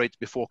collaborate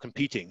before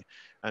competing,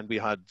 and we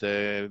had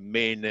the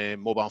main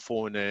mobile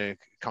phone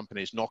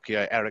companies,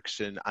 Nokia,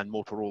 Ericsson, and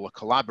Motorola,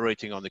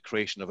 collaborating on the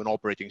creation of an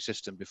operating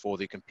system before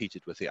they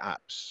competed with the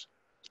apps.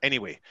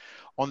 Anyway,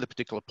 on the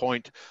particular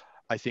point,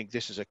 I think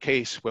this is a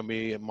case when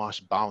we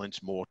must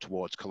balance more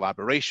towards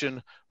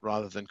collaboration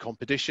rather than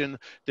competition.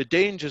 The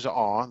dangers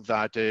are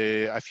that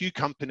a few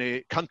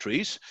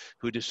countries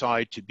who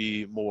decide to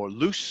be more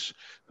loose,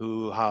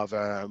 who have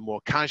a more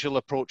casual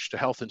approach to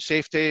health and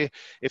safety,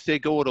 if they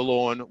go it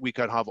alone, we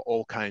could have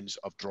all kinds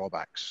of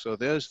drawbacks. So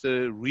there's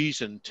the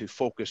reason to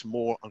focus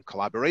more on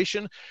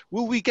collaboration.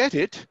 Will we get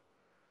it?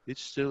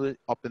 It's still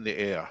up in the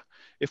air.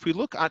 If we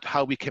look at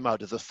how we came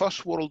out of the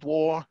First World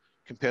War,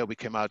 compare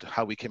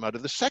how we came out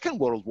of the Second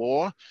World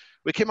War,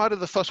 we came out of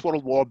the First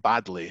World War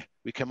badly.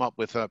 We came up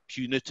with a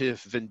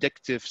punitive,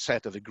 vindictive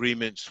set of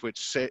agreements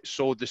which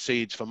sowed the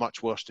seeds for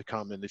much worse to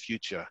come in the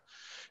future.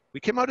 We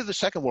came out of the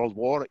Second World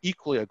War,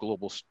 equally a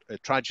global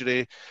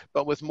tragedy,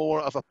 but with more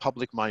of a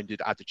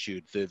public-minded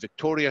attitude. The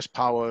victorious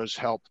powers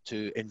helped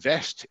to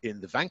invest in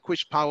the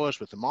vanquished powers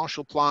with the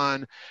Marshall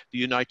Plan, the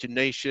United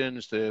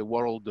Nations, the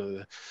World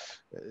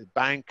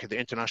Bank, the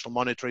International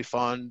Monetary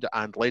Fund,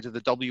 and later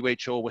the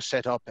WHO was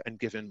set up and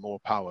given more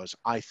powers.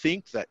 I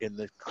think that in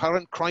the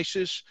current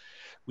crisis,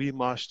 we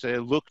must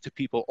look to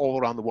people all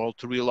around the world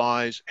to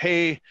realize,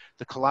 hey,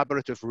 the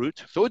collaborative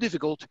route, though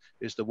difficult,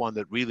 is the one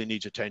that really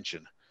needs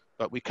attention.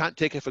 But we can't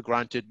take it for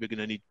granted. We're going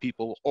to need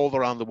people all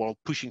around the world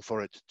pushing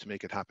for it to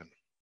make it happen.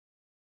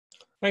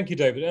 Thank you,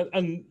 David.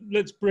 And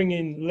let's bring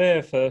in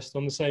Lair first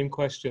on the same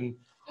question,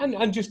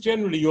 and just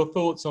generally your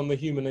thoughts on the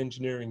human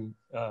engineering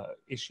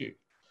issue.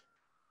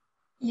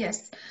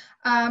 Yes.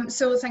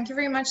 So thank you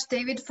very much,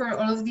 David, for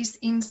all of these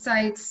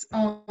insights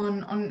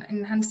on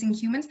enhancing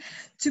humans.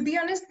 To be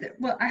honest,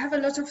 well, I have a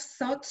lot of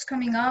thoughts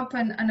coming up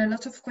and a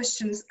lot of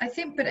questions. I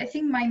think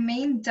my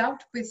main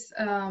doubt with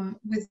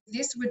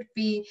this would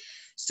be,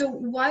 so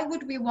why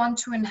would we want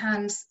to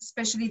enhance,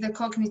 especially the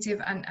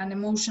cognitive and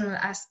emotional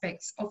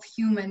aspects of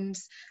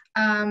humans,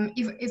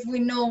 if we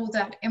know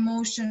that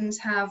emotions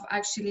have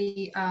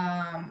actually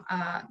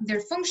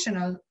their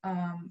functional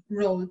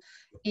role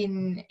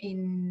in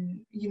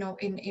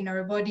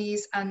our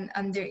bodies, and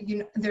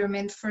they're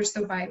meant for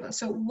survival.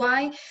 So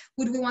why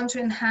would we want to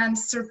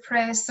enhance,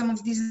 suppress some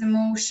of these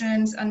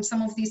emotions, and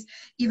some of these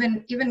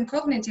even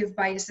cognitive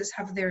biases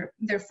have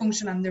their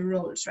function and their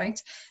roles, right?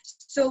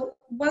 So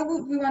why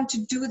would we want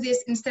to do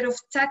this instead of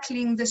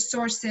tackling the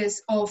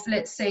sources of,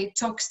 let's say,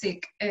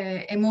 toxic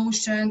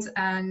emotions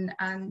and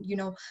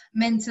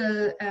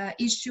mental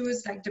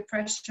issues like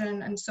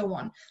depression and so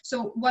on?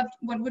 So what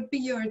would be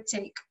your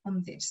take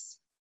on this?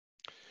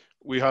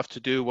 We have to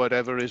do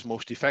whatever is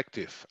most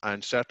effective,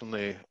 and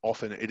certainly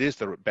often it is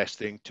the best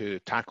thing to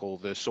tackle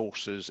the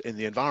sources in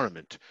the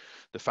environment.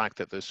 The fact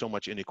that there's so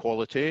much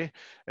inequality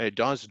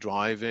does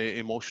drive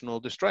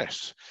emotional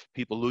distress.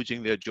 People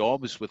losing their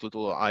jobs with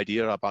little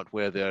idea about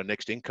where their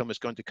next income is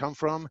going to come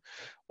from,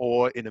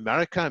 or in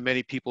America,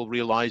 many people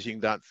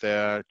realizing that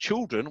their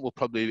children will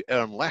probably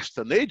earn less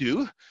than they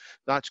do.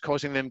 That's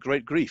causing them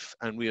great grief,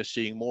 and we are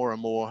seeing more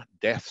and more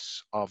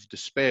deaths of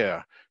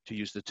despair, to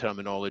use the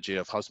terminology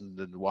of husband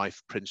and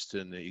wife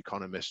Princeton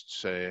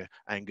economists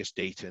Angus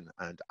Dayton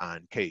and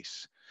Anne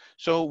Case.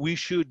 So we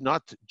should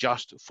not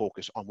just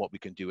focus on what we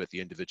can do at the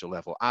individual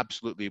level.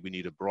 Absolutely, we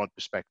need a broad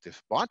perspective,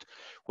 but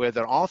where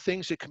there are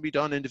things that can be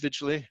done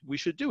individually, we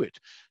should do it.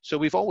 So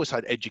we've always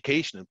had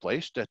education in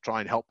place to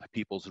try and help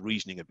people's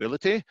reasoning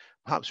ability.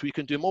 Perhaps we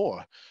can do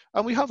more.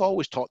 And we have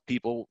always taught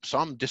people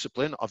some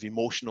discipline of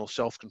emotional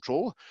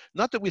self-control.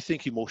 Not that we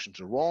think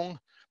emotions are wrong,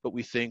 but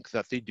we think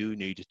that they do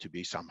need to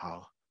be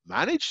somehow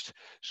managed,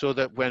 so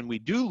that when we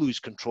do lose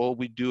control,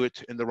 we do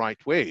it in the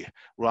right way,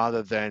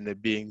 rather than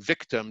being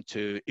victim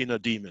to inner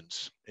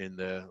demons, in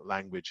the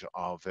language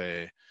of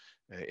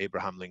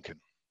Abraham Lincoln.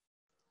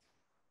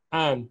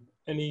 Anne,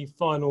 any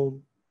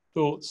final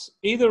thoughts,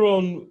 either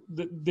on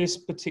this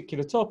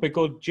particular topic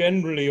or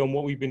generally on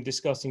what we've been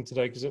discussing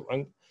today? Because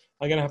I'm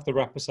going to have to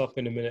wrap us up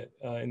in a minute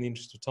in the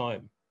interest of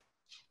time.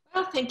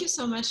 Well, thank you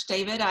so much,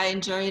 David. I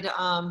enjoyed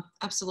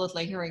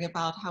absolutely hearing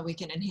about how we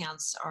can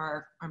enhance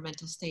our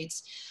mental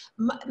states.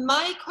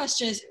 My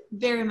question is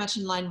very much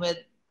in line with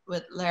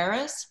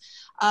Lara's.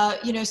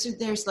 You know, so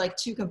there's like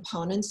two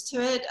components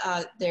to it.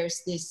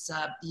 There's this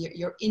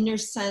your inner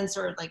sense,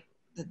 or like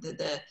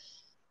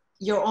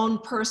your own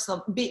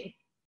personal,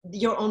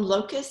 your own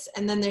locus,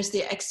 and then there's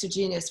the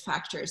exogenous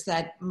factors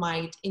that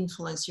might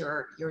influence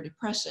your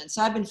depression.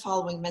 So I've been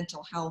following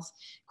mental health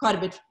quite a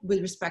bit with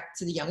respect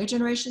to the younger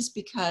generations,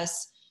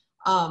 because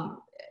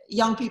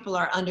young people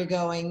are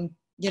undergoing,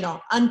 you know,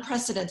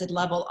 unprecedented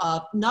level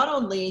of not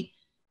only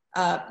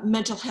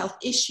mental health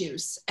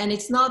issues, and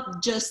it's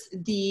not just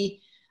the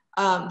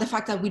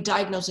fact that we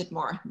diagnose it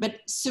more, but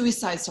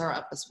suicides are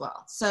up as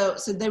well. So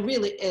there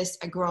really is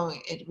a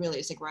growing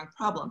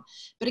problem.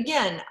 But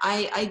again,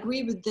 I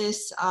agree with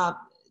this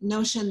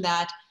notion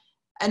that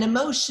an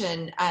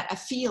emotion, a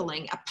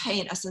feeling, a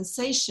pain, a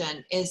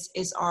sensation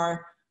is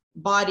our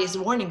body's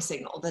warning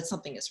signal that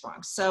something is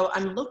wrong. So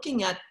I'm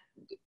looking at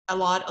a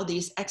lot of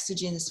these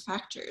exogenous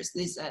factors,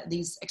 these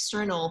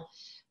external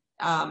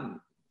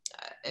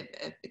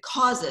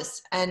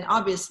causes. And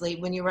obviously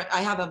when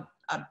I have a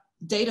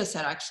data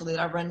set actually that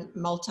I run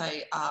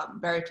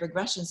multi-variate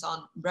regressions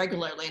on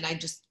regularly, and I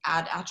just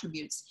add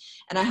attributes,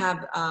 and I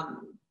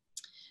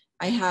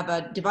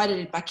have divided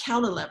it by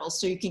county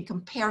levels, so you can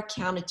compare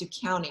county to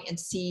county and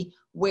see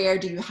where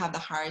do you have the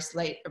highest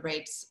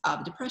rates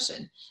of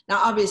depression.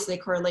 Now, obviously,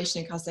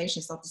 correlation and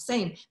causation is not the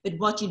same, but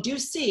what you do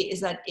see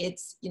is that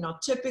it's, you know,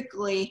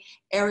 typically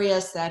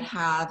areas that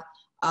have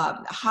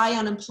high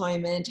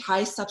unemployment,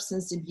 high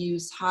substance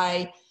abuse,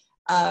 high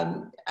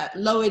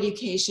low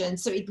education.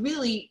 So it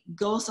really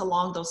goes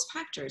along those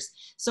factors.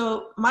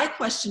 So my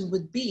question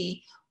would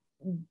be,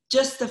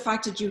 just the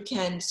fact that you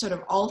can sort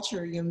of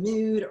alter your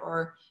mood,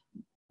 or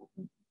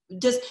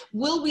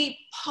will we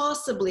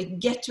possibly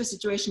get to a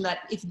situation that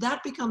if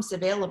that becomes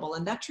available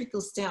and that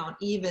trickles down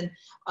even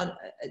on,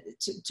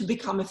 to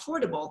become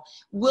affordable,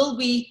 will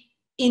we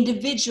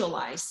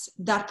individualize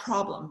that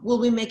problem? Will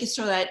we make it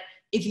so that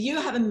if you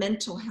have a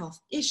mental health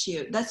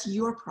issue, that's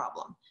your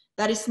problem?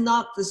 That is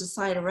not the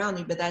society around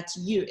you, but that's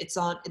you.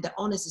 The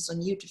onus is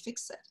on you to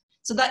fix it.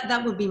 So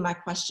that would be my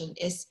question: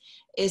 is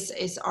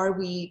are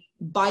we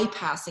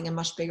bypassing a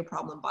much bigger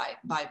problem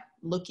by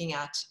looking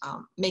at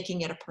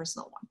making it a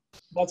personal one?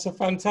 That's a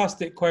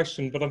fantastic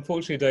question, but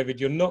unfortunately,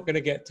 David, you're not going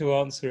to get to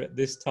answer it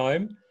this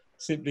time,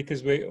 simply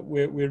because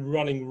we're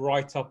running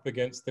right up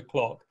against the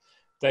clock.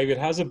 David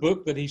has a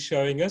book that he's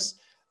showing us.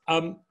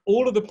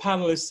 All of the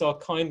panelists are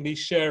kindly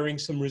sharing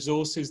some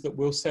resources that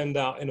we'll send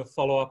out in a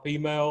follow-up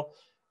email.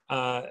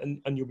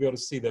 And you'll be able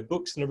to see their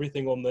books and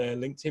everything on their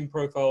LinkedIn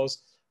profiles.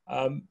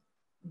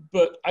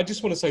 But I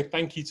just want to say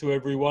thank you to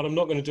everyone. I'm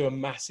not going to do a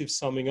massive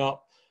summing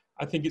up.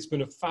 I think it's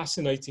been a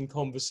fascinating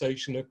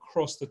conversation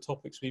across the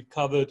topics we've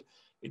covered.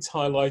 It's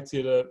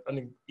highlighted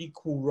an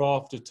equal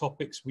raft of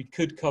topics we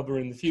could cover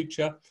in the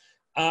future.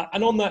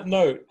 And on that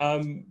note,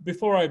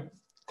 before I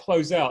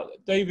close out,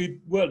 David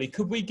Wortley,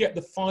 could we get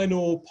the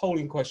final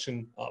polling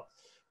question up?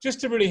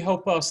 Just to really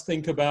help us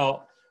think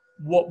about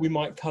what we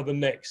might cover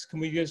next.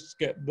 Can we just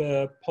get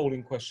the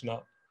polling question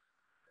up?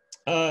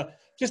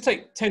 Just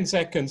take 10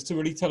 seconds to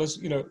really tell us,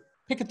 you know,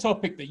 pick a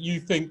topic that you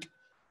think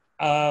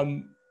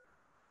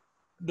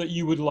that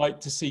you would like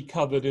to see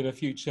covered in a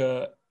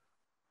future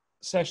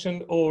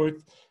session, or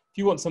if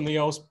you want something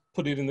else,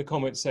 put it in the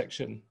comment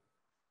section.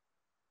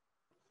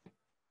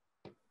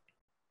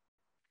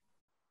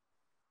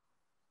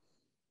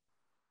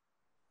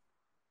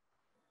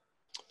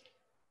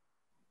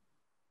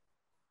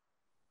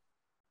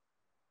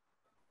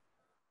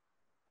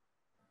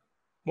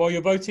 While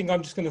you're voting,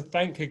 I'm just going to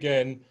thank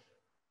again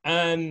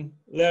Anne,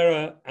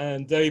 Lara,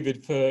 and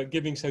David for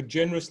giving so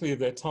generously of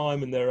their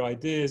time and their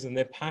ideas and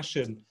their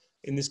passion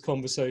in this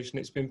conversation.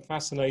 It's been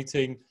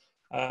fascinating.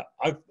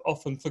 I've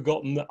often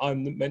forgotten that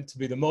I'm meant to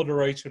be the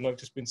moderator, and I've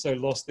just been so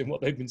lost in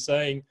what they've been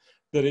saying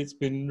that it's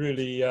been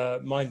really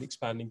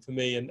mind-expanding for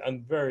me,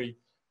 and very,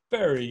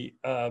 very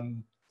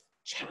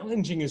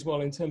challenging as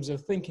well in terms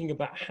of thinking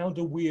about how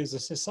do we as a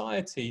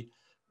society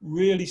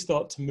really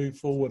start to move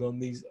forward on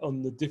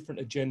the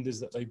different agendas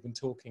that they've been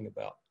talking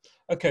about.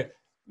 Okay,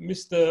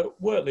 Mr.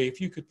 Wortley,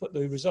 if you could put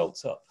the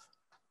results up.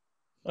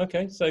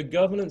 Okay, so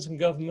governance and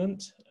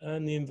government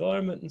and the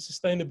environment and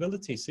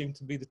sustainability seem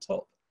to be the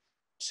top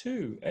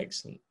two.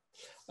 Excellent.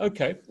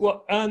 Okay,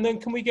 well, and then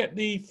can we get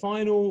the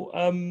final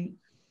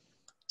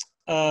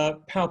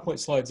PowerPoint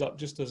slides up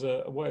just as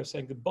a way of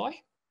saying goodbye?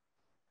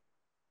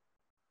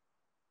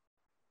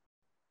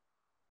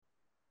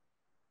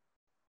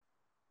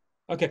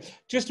 Okay,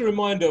 just a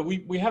reminder,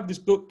 we have this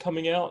book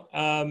coming out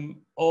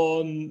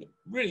on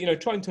really,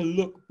 trying to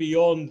look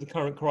beyond the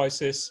current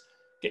crisis.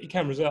 Get your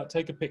cameras out,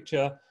 take a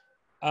picture.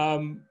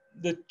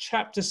 The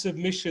chapter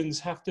submissions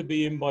have to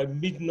be in by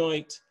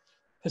midnight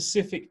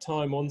Pacific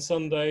time on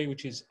Sunday,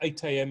 which is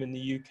 8 a.m. in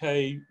the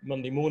UK,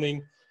 Monday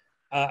morning.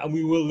 And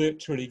we will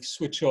literally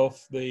switch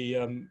off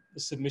the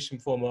submission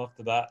form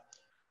after that.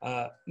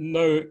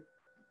 No,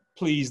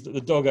 please, that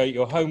the dog ate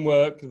your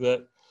homework,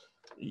 that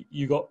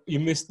you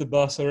missed the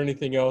bus or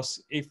anything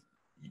else. If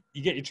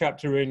you get your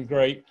chapter in,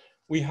 great.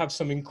 We have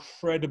some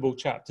incredible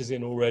chapters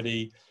in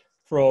already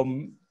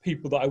from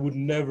people that I would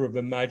never have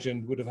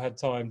imagined would have had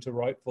time to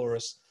write for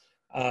us.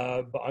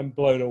 But I'm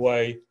blown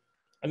away.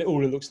 And it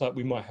already looks like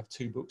we might have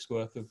 2 books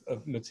worth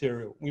of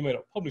material. We may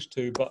not publish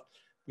 2, but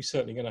we're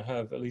certainly going to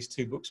have at least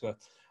 2 books worth.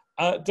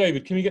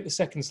 David, can we get the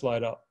second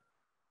slide up?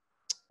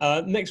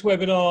 Next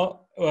webinar,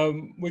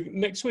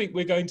 next week,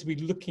 we're going to be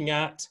looking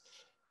at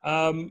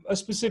a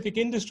specific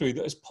industry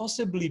that has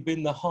possibly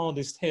been the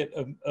hardest hit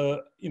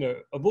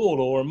of all,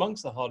 or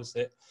amongst the hardest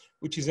hit,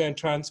 which is air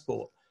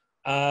transport.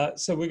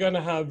 So we're going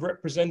to have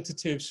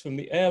representatives from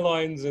the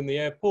airlines and the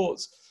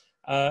airports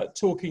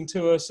talking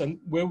to us, and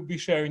we'll be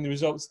sharing the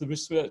results of the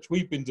research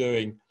we've been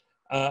doing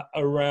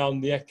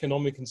around the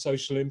economic and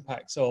social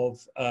impacts of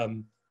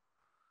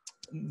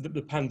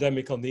the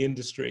pandemic on the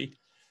industry.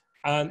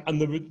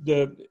 And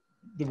the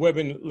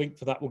webinar link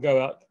for that will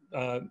go out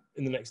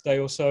in the next day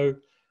or so.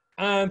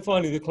 And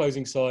finally, the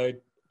closing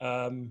slide.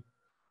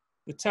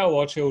 The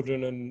Talwar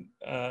children and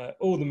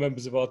all the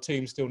members of our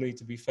team still need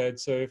to be fed.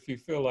 So if you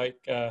feel like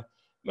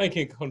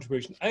making a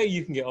contribution, A,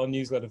 you can get our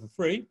newsletter for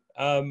free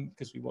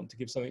because we want to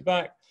give something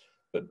back.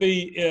 But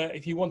B,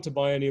 if you want to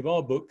buy any of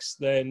our books,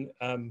 then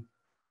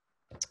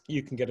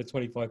you can get a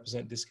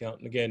 25% discount.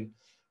 And again,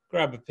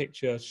 grab a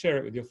picture, share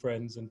it with your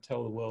friends, and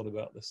tell the world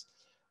about this.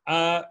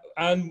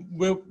 And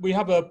we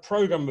have a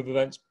program of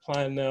events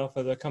planned now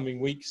for the coming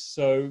weeks,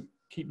 so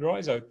keep your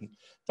eyes open.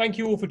 Thank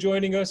you all for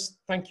joining us.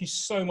 Thank you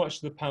so much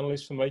to the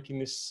panelists for making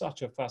this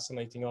such a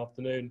fascinating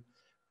afternoon.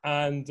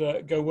 And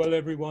go well,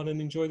 everyone,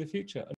 and enjoy the future.